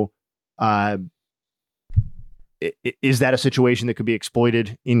 Is that a situation that could be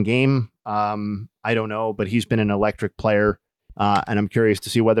exploited in game? I don't know, but he's been an electric player. And I'm curious to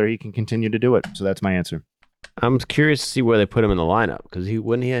see whether he can continue to do it. So that's my answer. I'm curious to see where they put him in the lineup because he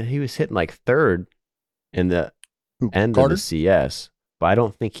was hitting like third in the end of the CS, but I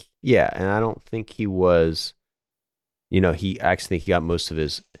don't think I don't think he was. He actually think he got most of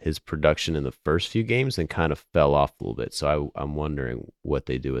his production in the first few games and kind of fell off a little bit. So I'm wondering what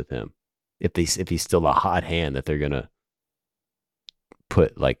they do with him if he's still a hot hand that they're gonna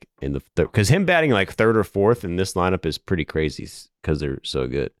put like in the third, because him batting like third or fourth in this lineup is pretty crazy because they're so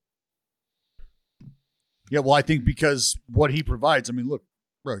good. Yeah, well, I think because what he provides, I mean, look,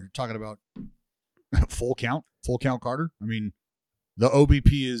 bro, you're talking about full count Carter. I mean, the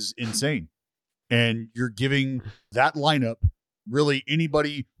OBP is insane. And you're giving that lineup really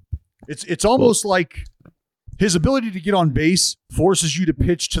anybody. It's almost like his ability to get on base forces you to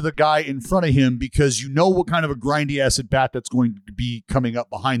pitch to the guy in front of him because you know what kind of a grindy ass at bat that's going to be coming up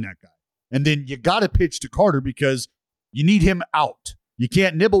behind that guy. And then you got to pitch to Carter because you need him out. You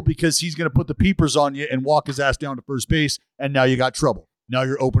can't nibble because he's going to put the peepers on you and walk his ass down to first base, and now you got trouble. Now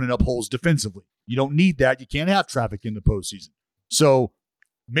you're opening up holes defensively. You don't need that. You can't have traffic in the postseason. So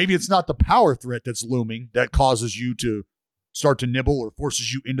maybe it's not the power threat that's looming that causes you to start to nibble or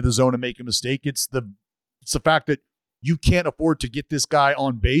forces you into the zone and make a mistake. It's the fact that you can't afford to get this guy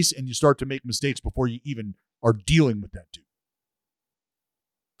on base and you start to make mistakes before you even are dealing with that dude.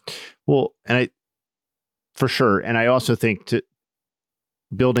 Well, for sure. And I also think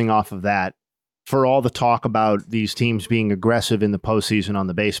building off of that, for all the talk about these teams being aggressive in the postseason on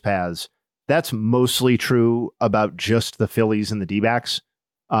the base paths, that's mostly true about just the Phillies and the D-backs.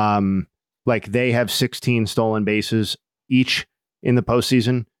 Like they have 16 stolen bases each in the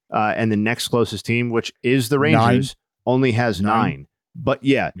postseason, and the next closest team, which is the Rangers, only has 9. But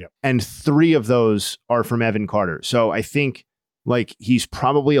and 3 of those are from Evan Carter. So I think like he's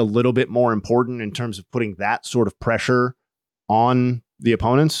probably a little bit more important in terms of putting that sort of pressure on the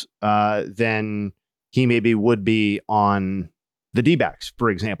opponents than he maybe would be on the D-backs, for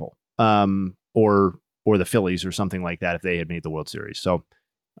example, or the Phillies or something like that if they had made the World Series. So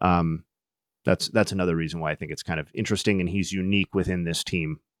that's another reason why I think it's kind of interesting and he's unique within this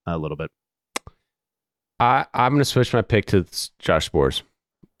team a little bit. I'm going to switch my pick to Josh Sborz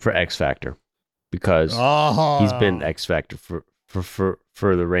for X Factor because he's been X Factor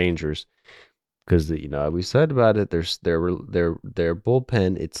for the Rangers. Because we said about it, their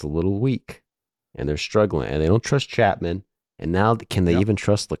bullpen, it's a little weak, and they're struggling, and they don't trust Chapman. And now, can they even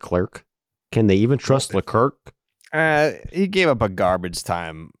trust Leclerc? Can they even trust Leclerc? He gave up a garbage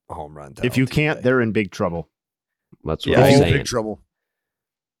time home run. If you can't, they're in big trouble. That's what I'm saying. Big trouble.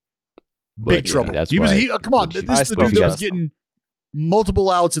 Big trouble. That's come on, this is the dude that was getting multiple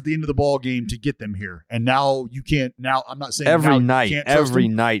outs at the end of the ball game to get them here, and now you can't. Now I'm not saying every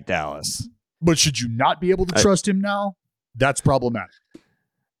night, Dallas. But should you not be able to trust him now? That's problematic.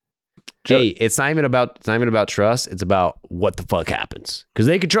 Hey, it's not even about trust. It's about what the fuck happens. Because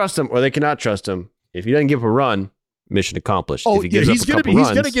they could trust him or they cannot trust him. If he doesn't give a run, mission accomplished. Oh, if he gives he's going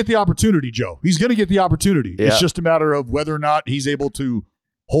to get the opportunity, Joe. He's going to get the opportunity. Yeah. It's just a matter of whether or not he's able to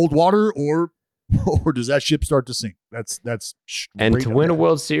hold water or does that ship start to sink. That's and to win a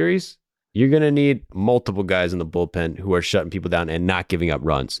World Series, you're going to need multiple guys in the bullpen who are shutting people down and not giving up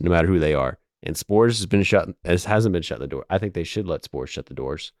runs, no matter who they are. And Sborz hasn't been shut the door. I think they should let Sborz shut the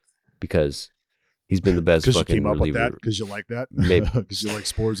doors because he's been the best fucking reliever. Because you came up with that? Because you like that? Maybe. Because you like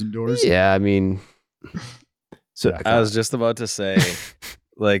Sborz indoors? Yeah, I mean. So I was just about to say,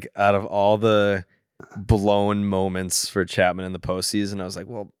 like, out of all the blown moments for Chapman in the postseason, I was like,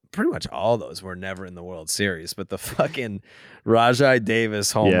 well, pretty much all those were never in the World Series. But the fucking Rajai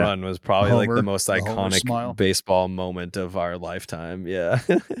Davis home run was probably like the most iconic baseball moment of our lifetime. Yeah.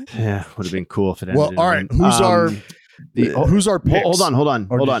 Yeah. Would have been cool if it ended. Well, all right. Who's our picks? Hold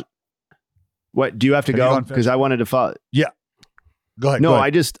on. What, do you have to go? Because I wanted to follow. Yeah. Go ahead. No,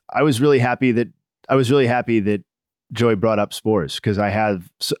 I was really happy that Joey brought up Sborz because I have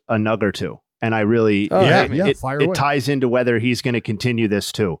a nug or two. And I really, it ties into whether he's going to continue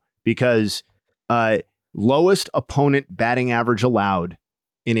this too, because lowest opponent batting average allowed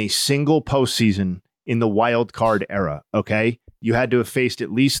in a single postseason in the wild card era. Okay. You had to have faced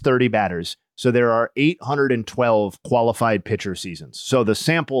at least 30 batters. So there are 812 qualified pitcher seasons. So the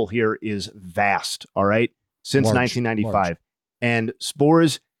sample here is vast. All right. Since 1995. And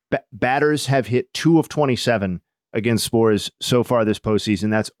Spurs batters have hit 2 of 27 against Spurs so far this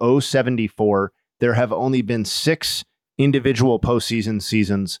postseason. That's 0.74. There have only been 6 individual postseason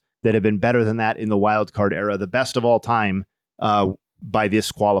seasons that have been better than that in the wild card era. The best of all time by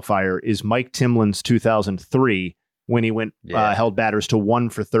this qualifier is Mike Timlin's 2003 when he went held batters to 1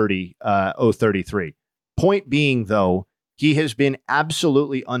 for 30, 0.33. Point being, though, he has been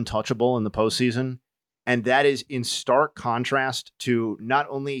absolutely untouchable in the postseason. And that is in stark contrast to not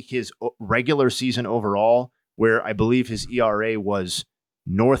only his regular season overall, where I believe his ERA was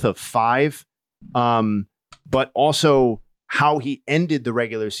north of 5, but also how he ended the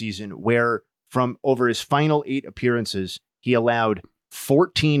regular season, where from over his final 8 appearances, he allowed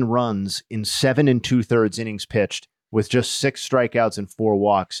 14 runs in 7 2/3 innings pitched with just 6 strikeouts and 4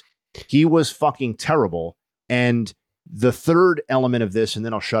 walks. He was fucking terrible. And the third element of this, and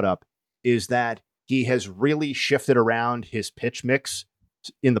then I'll shut up, is that he has really shifted around his pitch mix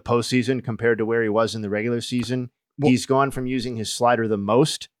in the postseason compared to where he was in the regular season. He's gone from using his slider the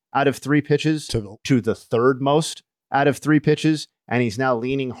most out of 3 pitches to the third most out of 3 pitches. And he's now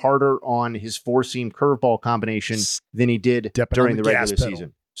leaning harder on his 4-seam curveball combination than he did during the regular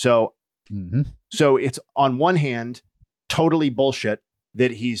season. So, so it's on one hand, totally bullshit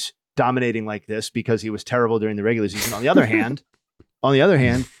that he's dominating like this because he was terrible during the regular season. On the other hand,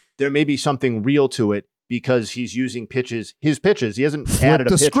 there may be something real to it because he's using his pitches. He hasn't added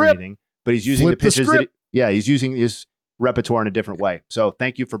a pitch or anything, but he's using the pitches. He's using his repertoire in a different way. So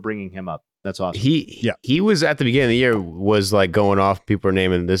thank you for bringing him up. That's awesome. He was at the beginning of the year was like going off. People are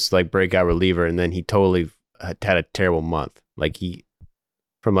naming this like breakout reliever, and then he totally had a terrible month. Like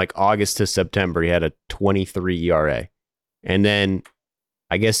from like August to September, he had a 23 ERA, and then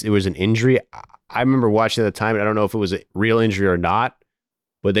I guess it was an injury. I remember watching at the time, and I don't know if it was a real injury or not,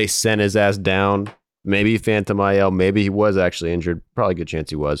 but they sent his ass down. Maybe phantom IL. Maybe he was actually injured. Probably a good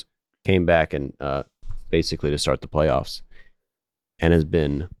chance he was. Came back and basically to start the playoffs, and has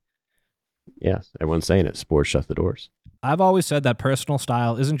been. Yes, everyone's saying it. Spurs shut the doors. I've always said that personal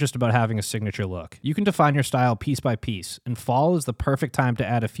style isn't just about having a signature look. You can define your style piece by piece, and fall is the perfect time to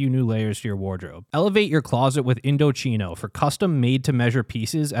add a few new layers to your wardrobe. Elevate your closet with Indochino for custom made-to-measure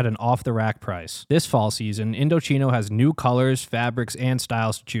pieces at an off-the-rack price. This fall season, Indochino has new colors, fabrics, and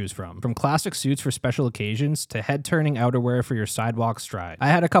styles to choose from. From classic suits for special occasions to head-turning outerwear for your sidewalk stride. I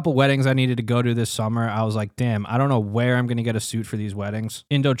had a couple weddings I needed to go to this summer. I was like, damn, I don't know where I'm going to get a suit for these weddings.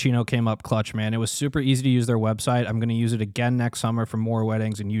 Indochino came up clutch, man. It was super easy to use their website. I'm going to use it again next summer for more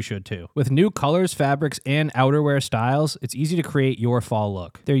weddings, and you should too. With new colors, fabrics, and outerwear styles, it's easy to create your fall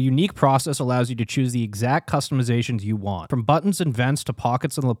look. Their unique process allows you to choose the exact customizations you want. From buttons and vents to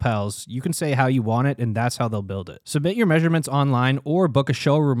pockets and lapels, you can say how you want it, and that's how they'll build it. Submit your measurements online or book a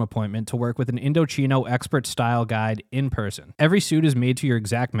showroom appointment to work with an Indochino expert style guide in person. Every suit is made to your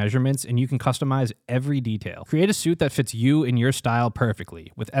exact measurements, and you can customize every detail. Create a suit that fits you and your style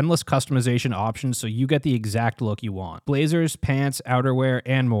perfectly, with endless customization options so you get the exact look you want. Blazers, pants, outerwear,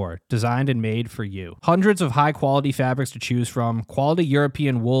 and more, designed and made for you. Hundreds of high-quality fabrics to choose from, quality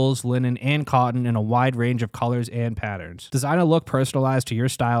European wools, linen, and cotton in a wide range of colors and patterns. Design a look personalized to your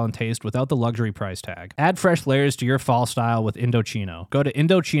style and taste without the luxury price tag. Add fresh layers to your fall style with Indochino. Go to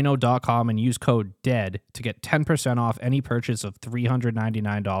Indochino.com and use code DEAD to get 10% off any purchase of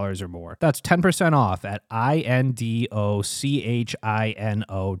 $399 or more. That's 10% off at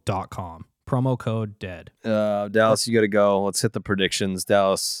INDOCHINO.com. Promo code DEAD. Dallas, you got to go. Let's hit the predictions.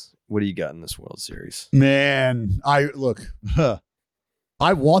 Dallas, what do you got in this World Series? Man, I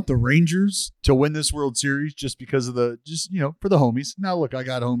want the Rangers to win this World Series just because of for the homies. Now, look, I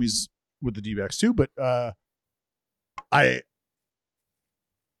got homies with the D-backs too, but I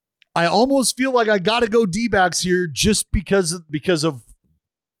almost feel like I got to go D-backs here just because of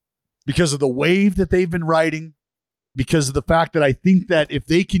the wave that they've been riding. Because of the fact that I think that if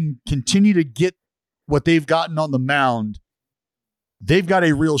they can continue to get what they've gotten on the mound, they've got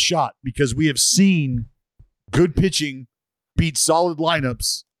a real shot, because we have seen good pitching beat solid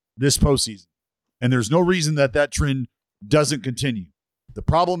lineups this postseason. And there's no reason that trend doesn't continue. The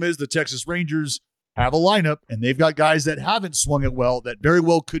problem is the Texas Rangers have a lineup, and they've got guys that haven't swung it well that very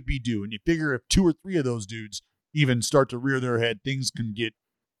well could be due. And you figure if 2 or 3 of those dudes even start to rear their head, things can get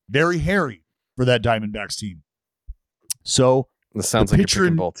very hairy for that Diamondbacks team. So this sounds like you're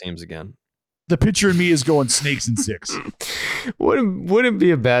picking both teams again. The pitcher in me is going Snakes in 6. Wouldn't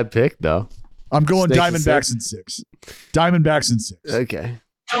be a bad pick though. I'm going Snakes Diamondbacks in 6. Diamondbacks in 6. Okay.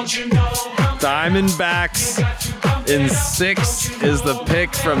 Diamondbacks in 6 is the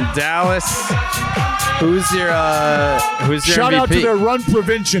pick from Dallas. Who's your Shout MVP? out to their run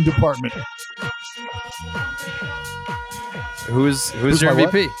prevention department. Who's your my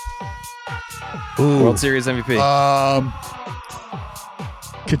MVP? World Series MVP.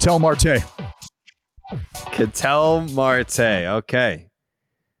 Ketel Marte. Ketel Marte. Okay.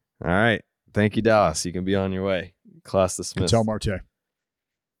 All right. Thank you, Dallas. You can be on your way. Class dismissed. Ketel Marte.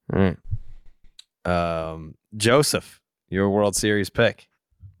 All right. Joseph, your World Series pick.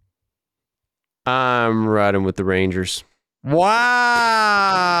 I'm riding with the Rangers.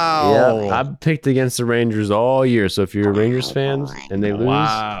 Wow. Yeah, I've picked against the Rangers all year. So if you're a Rangers fans and they lose,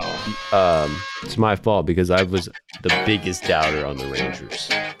 it's my fault because I was the biggest doubter on the Rangers.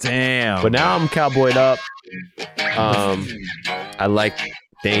 Damn. But now I'm cowboyed up. I like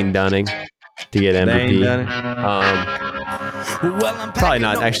Dane Dunning to get MVP. Probably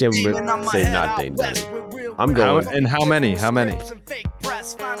not. Actually, I'm going to say not Dane Dunning. I'm going. And how many? How many?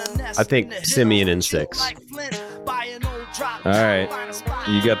 I think Simeon in 6. All right.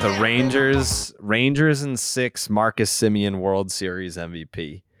 You got the Rangers. Rangers in 6. Marcus Semien, World Series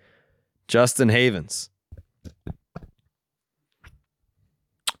MVP. Justin Havens.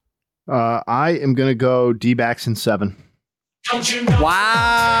 I am going to go D-backs in 7.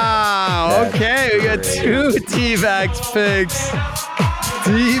 Wow. Okay. We got 2 D-backs picks.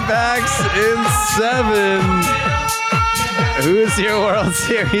 D-backs in 7. Who's your World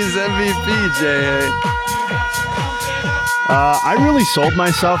Series MVP, J.A.? I really sold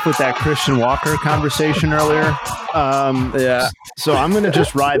myself with that Christian Walker conversation earlier. Yeah. So I'm going to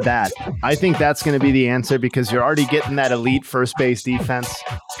just ride that. I think that's going to be the answer because you're already getting that elite first base defense.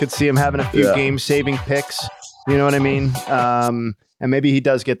 Could see him having a few game-saving picks. You know what I mean? And maybe he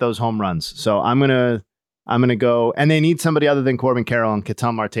does get those home runs. So I'm gonna go, and they need somebody other than Corbin Carroll and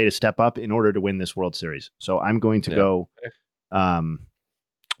Ketel Marte to step up in order to win this World Series. So I'm going to go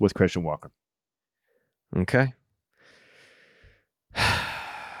with Christian Walker. Okay.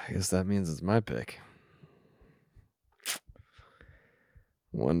 I guess that means it's my pick.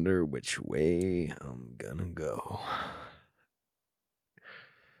 Wonder which way I'm gonna go.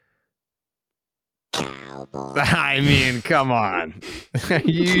 I mean, come on. Are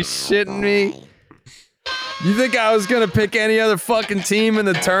you shitting me? You think I was gonna pick any other fucking team in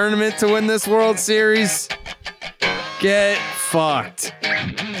the tournament to win this World Series? Get fucked.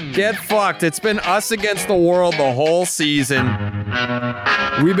 Get fucked. It's been us against the world the whole season.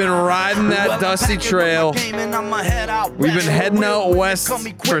 We've been riding that dusty trail. We've been heading out west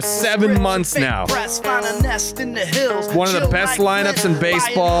for 7 months now. One of the best lineups in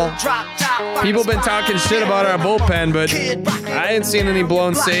baseball. People have been talking shit about our bullpen, but I ain't seen any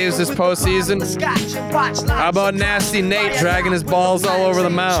blown saves this postseason. How about Nasty Nate dragging his balls all over the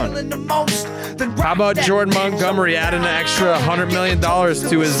mound? How about Jordan Montgomery adding an extra $100 million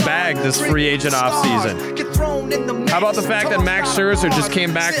to his bag this free agent offseason? How about the fact that Max Scherzer just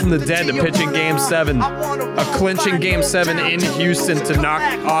came back from the dead to pitch in Game 7, a clinching Game 7 in Houston to knock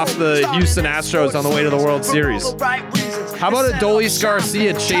off the Houston Astros on the way to the World Series? How about Adolis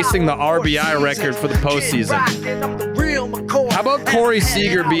Garcia chasing the RBI record for the postseason? How about Corey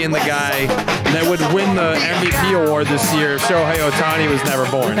Seager being the guy that would win the MVP award this year if Shohei Ohtani was never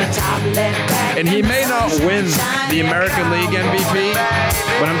born? And he may not win the American League MVP,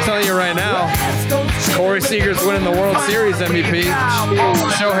 but I'm telling you right now, Corey Seager's winning the World Series MVP.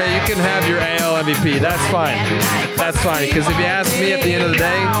 Shohei, you can have your AL MVP. That's fine. That's fine. Because if you ask me at the end of the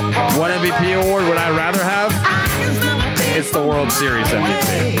day, what MVP award would I rather have? It's the World Series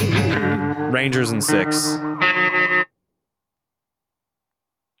MVP. Rangers in 6.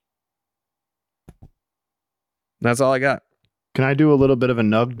 That's all I got. Can I do a little bit of a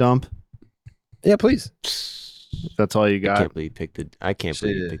nug dump? Yeah, please. That's all you got. I can't believe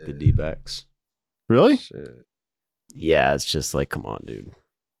you picked the D-backs. Really? Shit. Yeah, it's just like, come on, dude.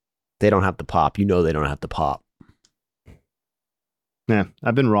 They don't have to pop. You know they don't have to pop. Yeah,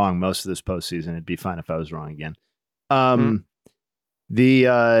 I've been wrong most of this postseason. It'd be fine if I was wrong again.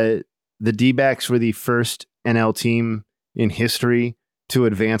 The D-backs were the first NL team in history to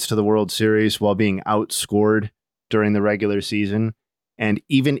advance to the World Series while being outscored during the regular season. And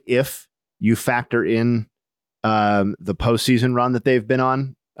even if you factor in the postseason run that they've been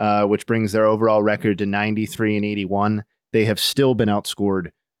on, which brings their overall record to 93-81, they have still been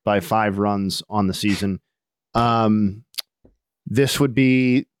outscored by 5 runs on the season. This would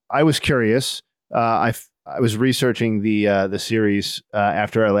be, I was curious. I was researching the series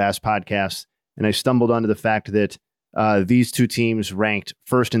after our last podcast, and I stumbled onto the fact that these two teams ranked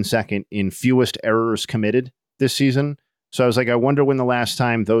first and second in fewest errors committed this season. So I was like, I wonder when the last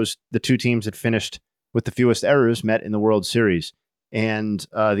time the two teams that finished with the fewest errors met in the World Series. And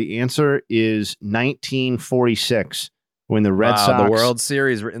the answer is 1946, when the Red Sox... the World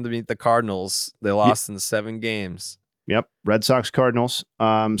Series in the Cardinals. They lost in 7 games. Yep, Red Sox Cardinals.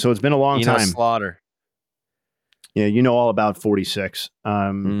 So it's been a long time. Slaughter. Yeah, you know all about 46. You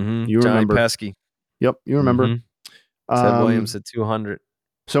Johnny remember Pesky. Yep, you remember. Ted Williams at 200.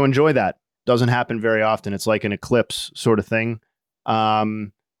 So enjoy that. Doesn't happen very often. It's like an eclipse sort of thing.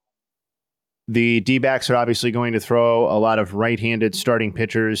 The D-backs are obviously going to throw a lot of right-handed starting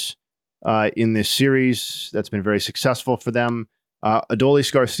pitchers in this series. That's been very successful for them.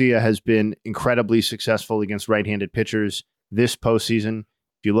 Adolis Garcia has been incredibly successful against right-handed pitchers this postseason.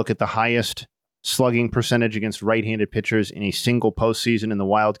 If you look at the highest slugging percentage against right-handed pitchers in a single postseason in the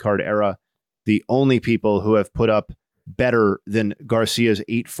wild card era, the only people who have put up better than Garcia's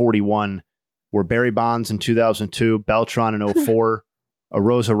 841 were Barry Bonds in 2002, Beltran in 04,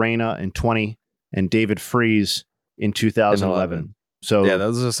 Arozarena in 20, and David Freese in 2011. So yeah,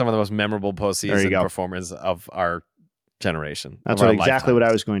 those are some of the most memorable postseason performances of our generation. That's exactly what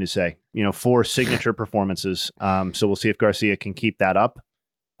I was going to say. 4 signature performances. So we'll see if Garcia can keep that up.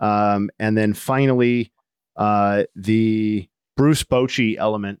 And then finally, the Bruce Bochy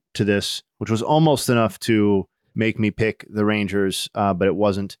element to this, which was almost enough to make me pick the Rangers, but it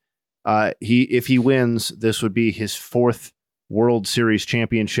wasn't. If he wins, this would be his 4th World Series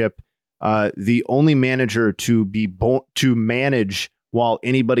championship. The only manager to manage while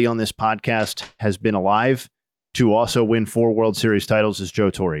anybody on this podcast has been alive to also win 4 World Series titles is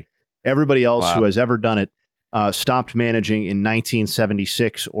Joe Torre. Everybody else who has ever done it stopped managing in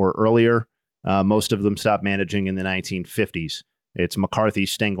 1976 or earlier. Most of them stopped managing in the 1950s. It's McCarthy,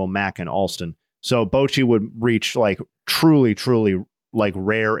 Stengel, Mack, and Alston. So Bochy would reach like truly like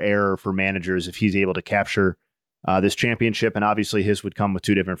rare air for managers if he's able to capture this championship. And obviously his would come with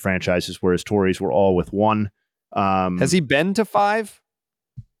 2 different franchises, whereas Torre's were all with 1. Has he been to 5?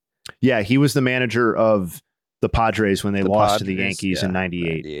 Yeah, he was the manager of the Padres when they lost to the Yankees in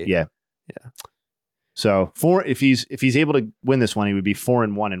 98. Yeah. So if he's able to win this one, he would be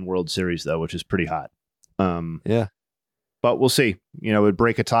 4-1 in World Series though, which is pretty hot. Yeah. But we'll see. It would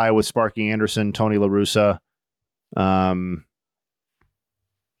break a tie with Sparky Anderson, Tony La Russa.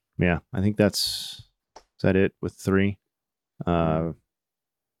 Yeah, I think is that it with 3?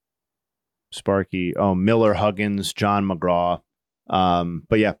 Sparky, Miller, Huggins, John McGraw.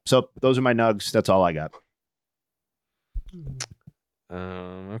 But yeah, so those are my nugs. That's all I got.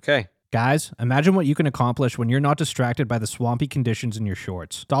 Okay. Guys, imagine what you can accomplish when you're not distracted by the swampy conditions in your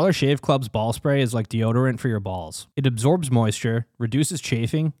shorts. Dollar Shave Club's ball spray is like deodorant for your balls. It absorbs moisture, reduces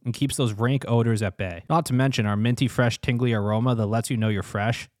chafing, and keeps those rank odors at bay. Not to mention our minty fresh tingly aroma that lets you know you're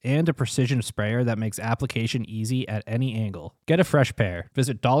fresh, and a precision sprayer that makes application easy at any angle. Get a fresh pair.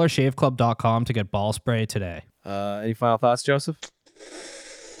 Visit dollarshaveclub.com to get ball spray today. Any final thoughts, Joseph?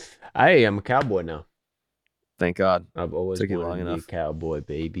 I am a cowboy now. Thank God. I've always Took you wanted long to be enough. a cowboy,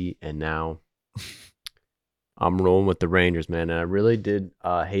 baby, and now I'm rolling with the Rangers, man. And I really did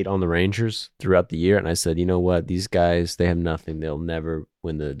hate on the Rangers throughout the year, and I said, you know what? These guys, they have nothing. They'll never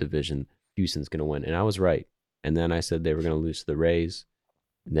win the division. Houston's going to win, and I was right. And then I said they were going to lose to the Rays.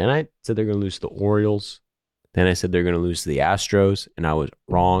 And then I said they're going to lose to the Orioles. Then I said they're going to lose to the Astros, and I was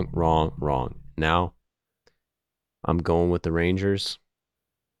wrong. Now I'm going with the Rangers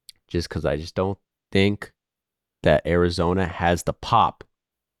just because I just don't think that Arizona has the pop.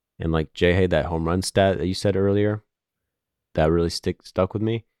 And like Jay, that home run stat that you said earlier, that really stuck with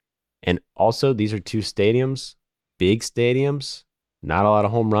me. And also, these are 2 stadiums, big stadiums, not a lot of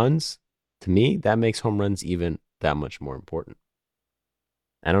home runs. To me, that makes home runs even that much more important.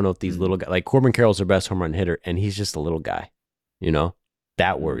 I don't know if these little guys, like Corbin Carroll's their best home run hitter, and he's just a little guy.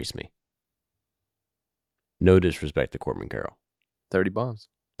 That worries me. No disrespect to Corbin Carroll. 30 bombs.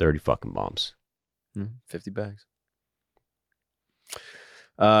 30 fucking bombs. 50 bags.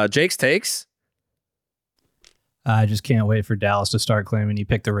 Jake's takes. I just can't wait for Dallas to start claiming he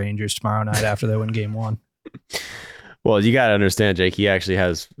picked the Rangers tomorrow night after they win game 1. Well, you got to understand, Jake, he actually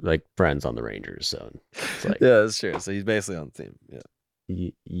has like friends on the Rangers. So it's like, Yeah, that's true. So he's basically on the team. Yeah.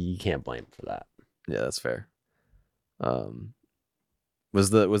 You can't blame him for that. Yeah, that's fair.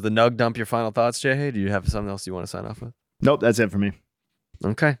 Was the nug dump your final thoughts, Jay? Do you have something else you want to sign off with? Nope, that's it for me.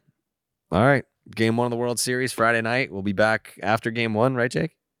 Okay. All right. Game 1 of the World Series Friday night. We'll be back after game 1, right,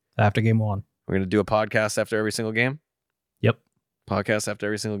 Jake? After game 1. We're going to do a podcast after every single game? Yep. Podcast after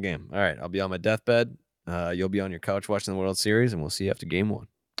every single game. All right. I'll be on my deathbed. You'll be on your couch watching the World Series, and we'll see you after game 1.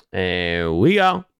 And we go.